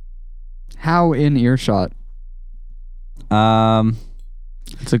 How in earshot?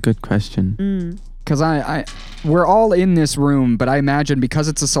 That's a good question. Because we're all in this room, but I imagine because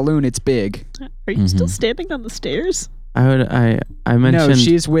it's a saloon, it's big. Are you still standing on the stairs? I mentioned. No,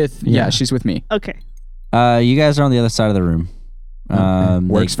 she's with. Yeah, she's with me. Okay. You guys are on the other side of the room.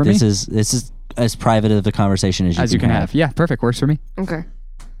 Works for me. This is as private of a conversation as you can have. Yeah, perfect. Works for me. Okay.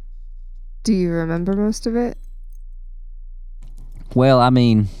 Do you remember most of it? Well, I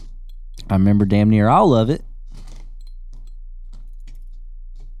remember damn near all of it.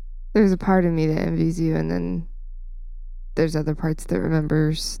 There's a part of me that envies you, and then there's other parts that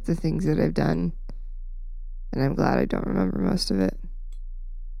remembers the things that I've done. And I'm glad I don't remember most of it.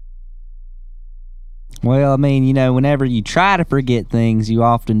 Well, whenever you try to forget things, you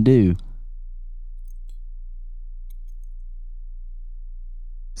often do.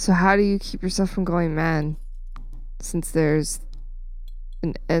 So how do you keep yourself from going mad? Since there's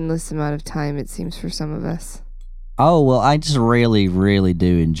an endless amount of time, it seems, for some of us. Oh, well, I just really, really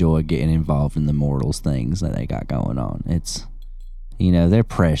do enjoy getting involved in the mortals things that they got going on. It's, they're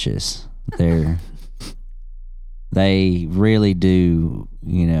precious. They really do,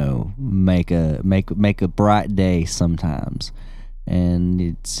 make a bright day sometimes. And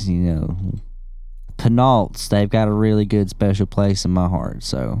it's, Penaults, they've got a really good special place in my heart,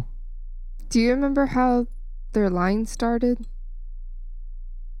 so. Do you remember how their line started?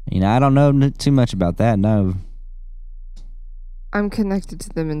 I don't know too much about that, no. I'm connected to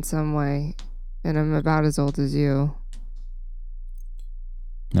them in some way, and I'm about as old as you.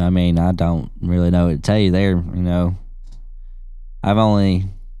 I don't really know what to tell you there, I've only,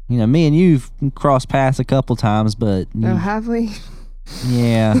 me and you've crossed paths a couple times, but... Oh, have we?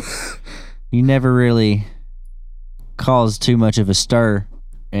 Yeah. You never really caused too much of a stir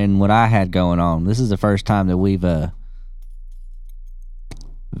in what I had going on. This is the first time that we've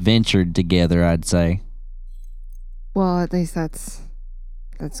ventured together, I'd say. Well, at least that's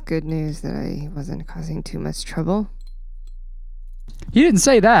good news that I wasn't causing too much trouble. You didn't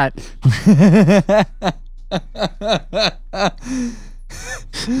say that.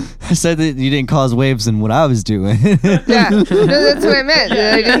 I said that you didn't cause waves in what I was doing. Yeah, no, that's what I meant.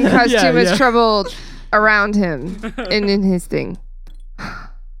 That I didn't cause too much trouble around him and in his thing.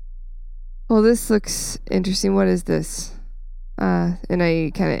 Well, this looks interesting. What is this? And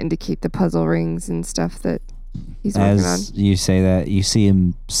I kind of indicate the puzzle rings and stuff that he's working on. As you say that, you see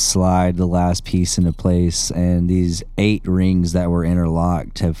him slide the last piece into place, and these 8 rings that were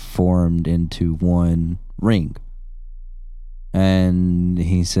interlocked have formed into one ring. And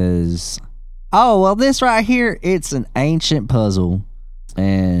he says, "Oh, well, this right here, it's an ancient puzzle,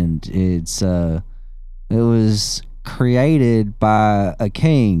 and it was created by a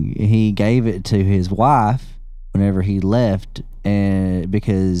king. He gave it to his wife whenever he left, and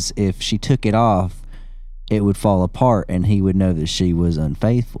because if she took it off, it would fall apart, and he would know that she was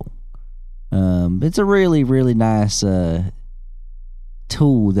unfaithful. It's a really, really nice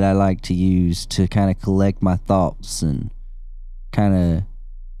tool that I like to use to kind of collect my thoughts and kind of,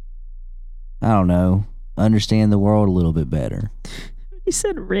 I don't know, understand the world a little bit better." You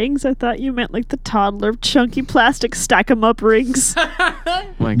said rings? I thought you meant like the toddler chunky plastic stack 'em up rings. Oh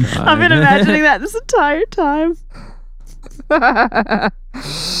my God. I've been imagining that this entire time.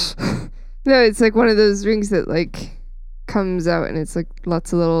 No, it's like one of those rings that like comes out and it's like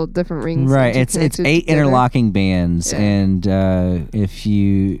lots of little different rings. Right, it's 8 together. interlocking bands, Yeah. and if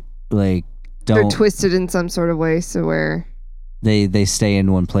you like They're don't, twisted in some sort of way, so where they stay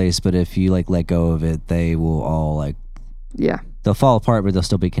in one place, but if you like let go of it, they will all like, yeah, they'll fall apart, but they'll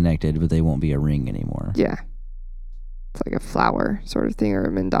still be connected, but they won't be a ring anymore. yeah, it's like a flower sort of thing or a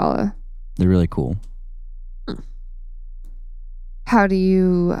mandala. They're really cool. How do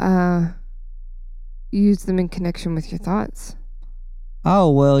you use them in connection with your thoughts?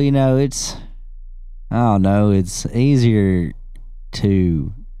 Oh, well, it's, I don't know, it's easier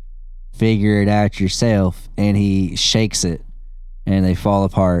to figure it out yourself, and he shakes it and they fall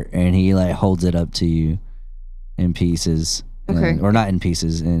apart, and he like holds it up to you in pieces. Okay. Or not in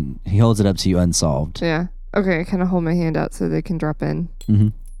pieces, and he holds it up to you unsolved. Yeah. Okay, I kind of hold my hand out so they can drop in. Mm-hmm.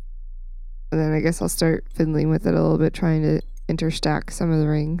 And then I guess I'll start fiddling with it a little bit, trying to interstack some of the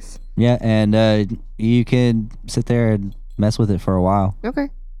rings. Yeah, and you can sit there and mess with it for a while. Okay.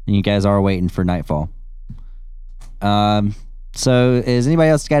 And you guys are waiting for nightfall. So is anybody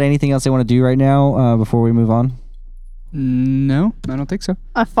else got anything else they want to do right now before we move on? No, I don't think so.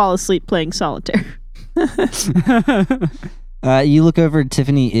 I fall asleep playing solitaire. You look over,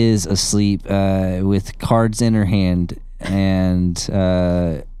 Tiffany is asleep with cards in her hand and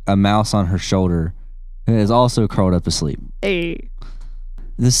a mouse on her shoulder, who is also curled up asleep. Hey.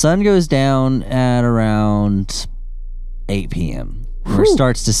 The sun goes down at around 8 p.m. or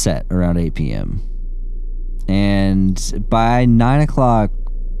starts to set around 8 p.m. And by 9 o'clock,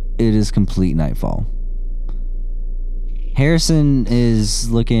 it is complete nightfall. Harrison is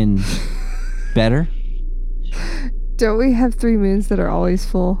looking better. Don't we have 3 moons that are always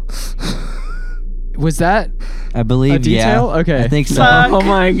full? Was that I believe, a detail? yeah. Okay. I think so. Fuck. Oh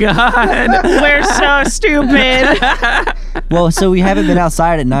my god. We're so stupid. Well, so we haven't been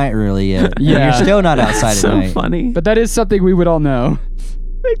outside at night really yet. Yeah. You're still not outside so at night. funny. But that is something we would all know.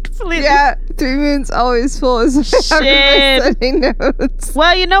 Completely. Yeah, 3 moons always full is what I have Shit. in my setting notes.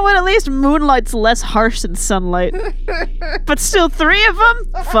 Well, you know what? At least moonlight's less harsh than sunlight. But still, 3 of them?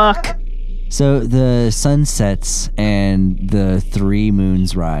 Fuck. So the sun sets and the 3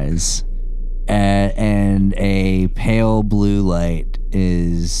 moons rise, and a pale blue light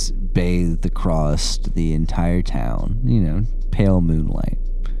is bathed across the entire town. You know, pale moonlight.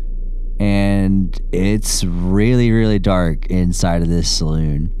 And it's really, really dark inside of this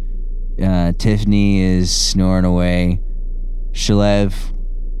saloon. Tiffany is snoring away. Shalev,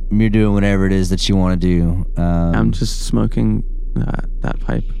 you're doing whatever it is that you want to do. I'm just smoking that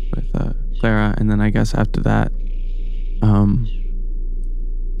pipe with Clara, and then I guess after that, I don't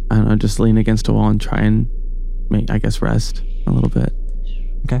know, just lean against a wall and try and rest a little bit.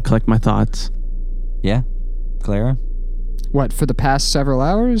 Okay. Collect my thoughts. Yeah, Clara? What, for the past several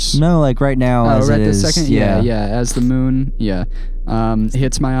hours? No, like right now. Oh, as right it this is. second? Yeah, as the moon,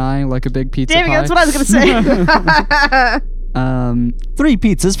 hits my eye like a big pizza Damn it, pie. that's what I was going to say. 3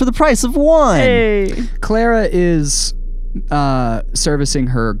 pizzas for the price of 1. Hey. Clara is servicing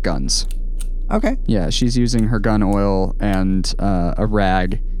her guns. Okay. Yeah, she's using her gun oil and a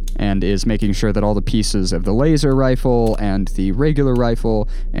rag, and is making sure that all the pieces of the laser rifle and the regular rifle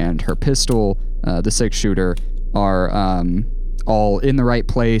and her pistol, the 6-shooter, are all in the right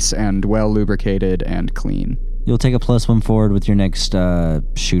place and well lubricated and clean. You'll take a +1 forward with your next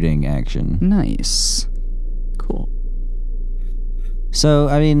shooting action. Nice. Cool. So,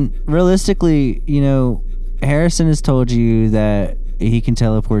 I mean, realistically, you know, Harrison has told you that he can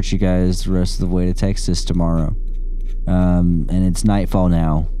teleport you guys the rest of the way to Texas tomorrow. And it's nightfall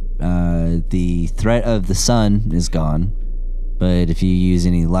now. The threat of the sun is gone. But if you use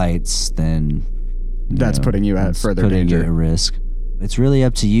any lights, then... That's putting you at it's further putting danger. you at risk. It's really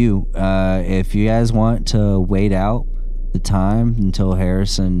up to you. If you guys want to wait out the time until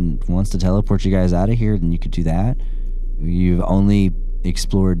Harrison wants to teleport you guys out of here, then you could do that. You've only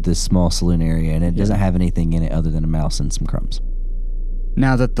explored this small saloon area, and it doesn't have anything in it other than a mouse and some crumbs.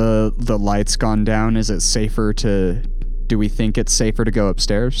 Now that the light's gone down, is it safer to... Do we think it's safer to go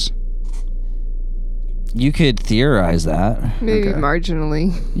upstairs? You could theorize that. Maybe Okay.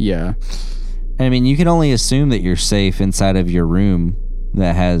 marginally. Yeah. I mean, you can only assume that you're safe inside of your room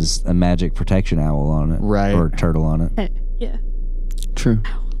that has a magic protection owl on it. Right. Or turtle on it. Hey, yeah. True.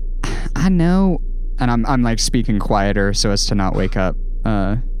 I know, and I'm like speaking quieter so as to not wake up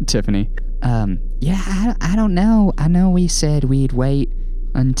Tiffany. I don't know. I know we said we'd wait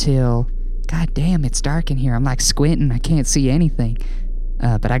until... God damn, it's dark in here. I'm like squinting. I can't see anything.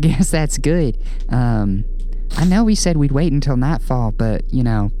 But I guess that's good. I know we said we'd wait until nightfall, but, you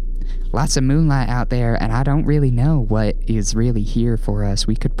know, lots of moonlight out there, and I don't really know what is really here for us.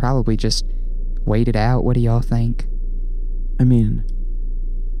 We could probably just wait it out. What do y'all think? I mean,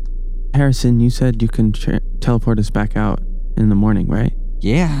 Harrison, you said you can teleport us back out in the morning, right?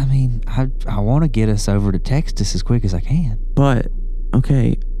 Yeah, I mean, I want to get us over to Texas as quick as I can. But,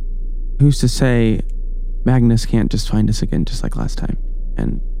 okay, who's to say Magnus can't just find us again just like last time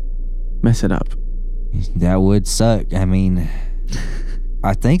and mess it up? That would suck. I mean,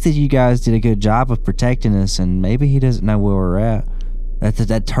 I think that you guys did a good job of protecting us, and maybe he doesn't know where we're at.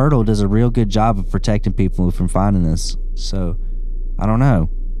 That turtle does a real good job of protecting people from finding us. So, I don't know.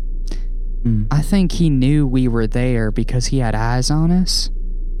 I think he knew we were there because he had eyes on us.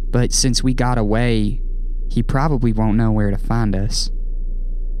 But since we got away, he probably won't know where to find us.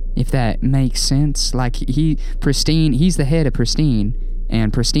 If that makes sense. Like, Pristine, he's the head of Pristine,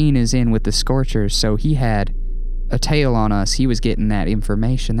 and Pristine is in with the Scorchers, so he had a tail on us. He was getting that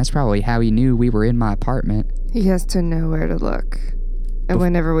information. That's probably how he knew we were in my apartment. He has to know where to look. And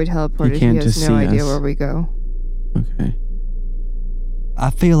whenever we teleported, he can't has just no see idea us. where we go. Okay. I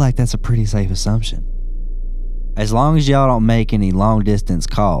feel like that's a pretty safe assumption. As long as y'all don't make any long distance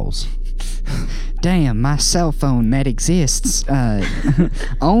calls. Damn, my cell phone that exists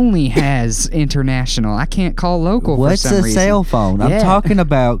only has international. I can't call local What's for some a reason. cell phone? I'm Yeah. talking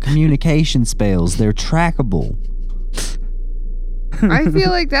about communication spells. They're trackable. I feel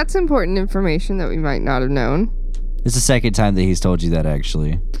like that's important information that we might not have known. It's the second time that he's told you that,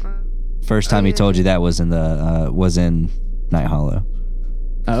 actually. First time he told you that was in Night Hollow.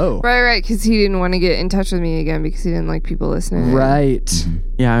 Oh. Right, because he didn't want to get in touch with me again because he didn't like people listening. Right.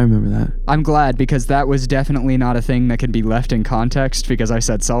 Yeah, I remember that. I'm glad because that was definitely not a thing that can be left in context because I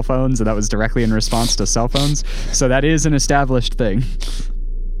said cell phones and that was directly in response to cell phones. So that is an established thing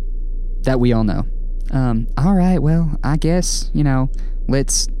that we all know. All right, well, I guess,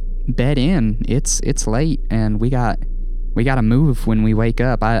 let's bed in. It's late and we got to move when we wake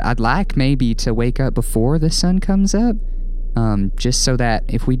up. I'd like maybe to wake up before the sun comes up. Just so that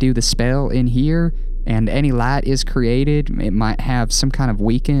if we do the spell in here and any light is created, it might have some kind of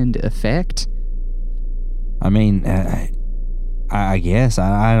weakened effect. I mean, I guess.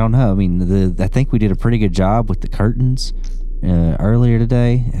 I don't know. I mean, I think we did a pretty good job with the curtains earlier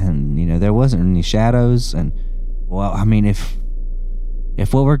today. And, there wasn't any shadows. And, well, I mean, if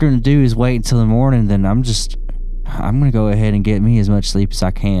what we're going to do is wait until the morning, then I'm going to go ahead and get me as much sleep as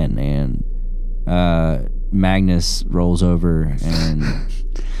I can. And, Magnus rolls over and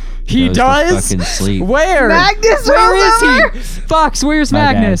He goes to does? fucking sleep. Where? Magnus Where rolls is over? he? Fox, where's My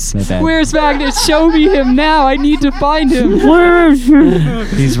bad, Magnus? my bad. Where's Magnus? Show me him now. I need to find him.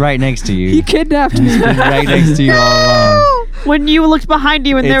 He's right next to you. He kidnapped me. He's right next to you all along. When you looked behind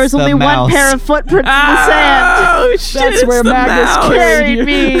you and there It's was only the one mouse. pair of footprints in the sand. Oh, shit, That's it's where the Magnus mouse. Carried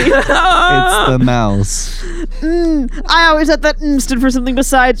me. It's the mouse. I always thought that stood for something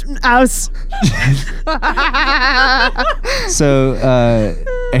besides mouse. So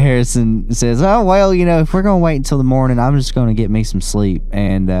Harrison says, "Oh well, if we're gonna wait until the morning, I'm just gonna get me some sleep."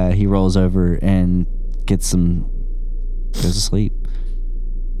 And he rolls over and goes to sleep.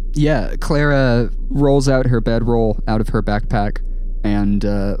 Yeah, Clara rolls out her bedroll out of her backpack and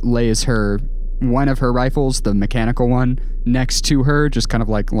lays one of her rifles, the mechanical one, next to her, just kind of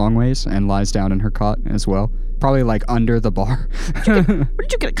like long ways, and lies down in her cot as well. Probably like under the bar. Where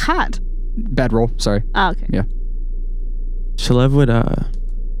did you get a cot? Bedroll, sorry. Oh, okay. Yeah. Shalev would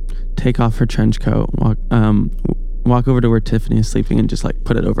take off her trench coat, walk over to where Tiffany is sleeping, and just like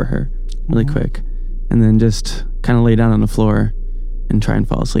put it over her really quick, and then just kind of lay down on the floor and try and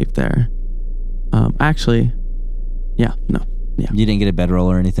fall asleep there. Actually, yeah, no, You didn't get a bedroll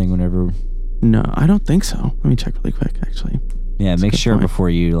or anything whenever. no, I don't think so. Let me check really quick. Actually, Yeah, That's a make good sure point. before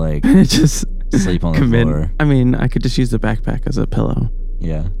you just sleep on the commit. floor. I mean, I could just use the backpack as a pillow.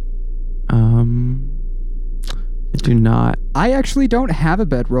 Yeah. I do not I actually don't have a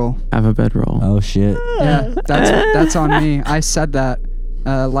bedroll. have a bedroll. Oh shit. Yeah, that's on me. I said that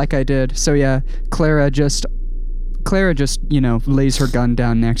like I did. So yeah, Clara just lays her gun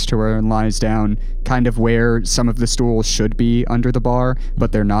down next to her and lies down kind of where some of the stools should be under the bar,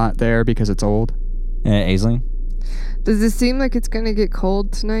 but they're not there because it's old. Aisling, Does it seem like it's gonna get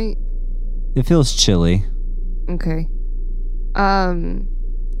cold tonight? it feels chilly. Okay.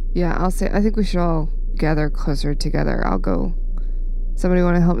 Yeah, I'll say I think we should all gather closer together. I'll go. Somebody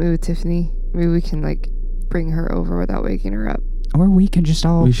want to help me with Tiffany? Maybe we can bring her over without waking her up. Or we can just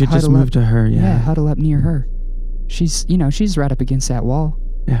all We should just huddle move up. to her. Yeah, Yeah. huddle up near her. She's right up against that wall.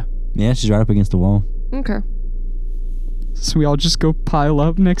 Yeah, she's right up against the wall. Okay. So we all just go pile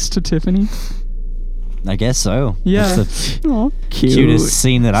up next to Tiffany. I guess so. Yeah. That's the Aw. cutest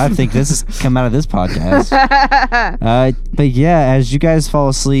scene that I think this has come out of this podcast. But yeah, as you guys fall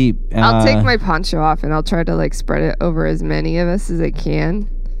asleep, I'll take my poncho off and I'll try to spread it over as many of us as I can.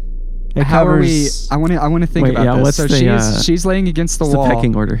 it How are we? covers. I want to think Wait, about yeah, this. what's So the, she's laying against the What's wall. the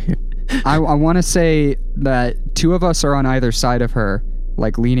pecking order here? I want to say that two of us are on either side of her,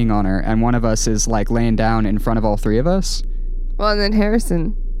 leaning on her, and one of us is laying down in front of all three of us. Well, and then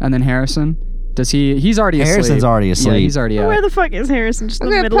Harrison. And then Harrison, he's already Harrison's asleep. already Yeah, asleep. he's already Where out. the fuck is Harrison? Just in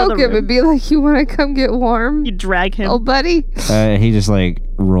I'm the gonna middle of poke the him room. and be like, "You want to come get warm, You drag him. oh buddy?" He just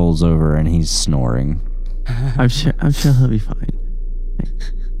rolls over and he's snoring. I'm sure he'll be fine.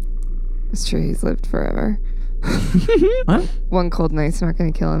 It's true. He's lived forever. What? One cold night's not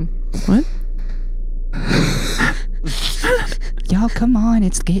going to kill him. What? Y'all, come on.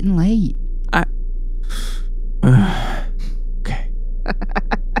 It's getting late. Okay.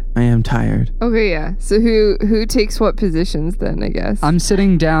 I am tired. Okay, yeah. So who takes what positions then, I guess? I'm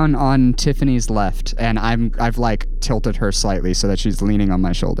sitting down on Tiffany's left, and I've like tilted her slightly so that she's leaning on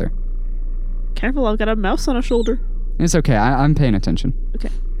my shoulder. Careful, I've got a mouse on a shoulder. It's okay. I'm paying attention. Okay.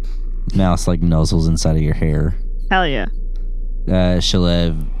 Mouse like nuzzles inside of your hair. Hell yeah.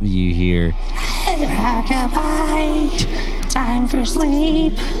 Shalev, you hear. Rockabye. Time for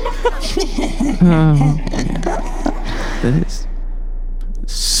sleep. Oh, that is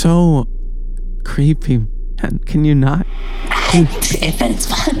so creepy. Man. Can you not? If it's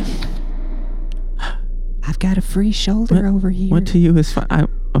fun. I've got a free shoulder over here. What to you is fun?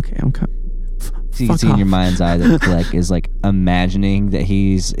 Okay, I'm coming. So you can see in your mind's eye that Fleck is like imagining that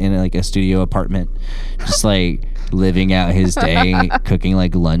he's in like a studio apartment, just like living out his day, cooking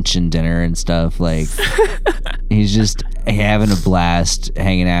like lunch and dinner and stuff. Like he's just having a blast,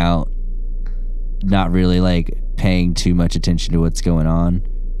 hanging out, not really like paying too much attention to what's going on,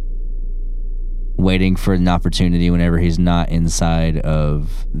 waiting for an opportunity whenever he's not inside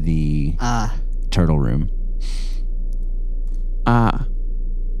of the turtle room.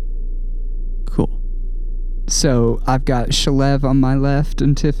 Cool. So I've got Shalev on my left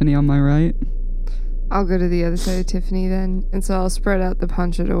and Tiffany on my right. I'll go to the other side of Tiffany then. And so I'll spread out the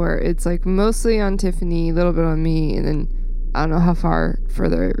ponchador. It's like mostly on Tiffany, a little bit on me, and then I don't know how far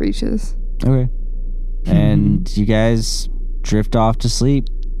further it reaches. Okay. And you guys drift off to sleep.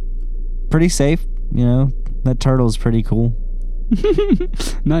 Pretty safe, you know. That turtle's pretty cool.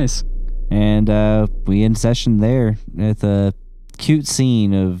 Nice. And we end session there with a cute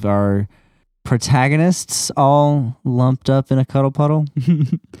scene of our protagonists all lumped up in a cuddle puddle.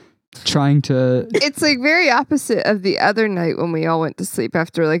 Trying to... It's like very opposite of the other night when we all went to sleep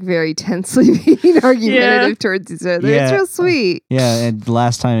after like very tensely being argumentative towards each other. Yeah. It's real sweet. Yeah, and the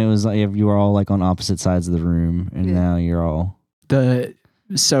last time it was like you were all like on opposite sides of the room, and now you're all...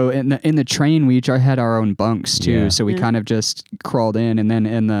 So in the train we each had our own bunks too, Yeah. so we kind of just crawled in, and then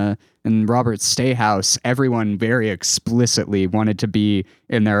in Robert's stay house, everyone very explicitly wanted to be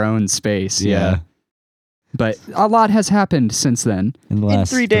in their own space. Yeah. But a lot has happened since then. In the last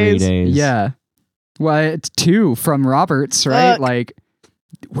 3 3 days. days. Yeah. Well, it's 2 from Robert's, right? Fuck. Like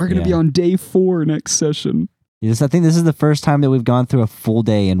we're gonna be Yeah. on day 4 next session. Yes, I think this is the first time that we've gone through a full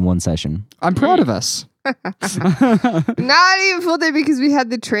day in one session. I'm proud of us. Not even full day because we had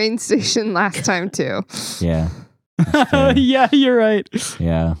the train station last time too. Yeah. That's fair. Yeah, you're right.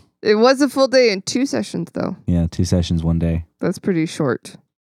 Yeah. It was a full day in 2 sessions though. Yeah, 2 sessions, 1 day. That's pretty short.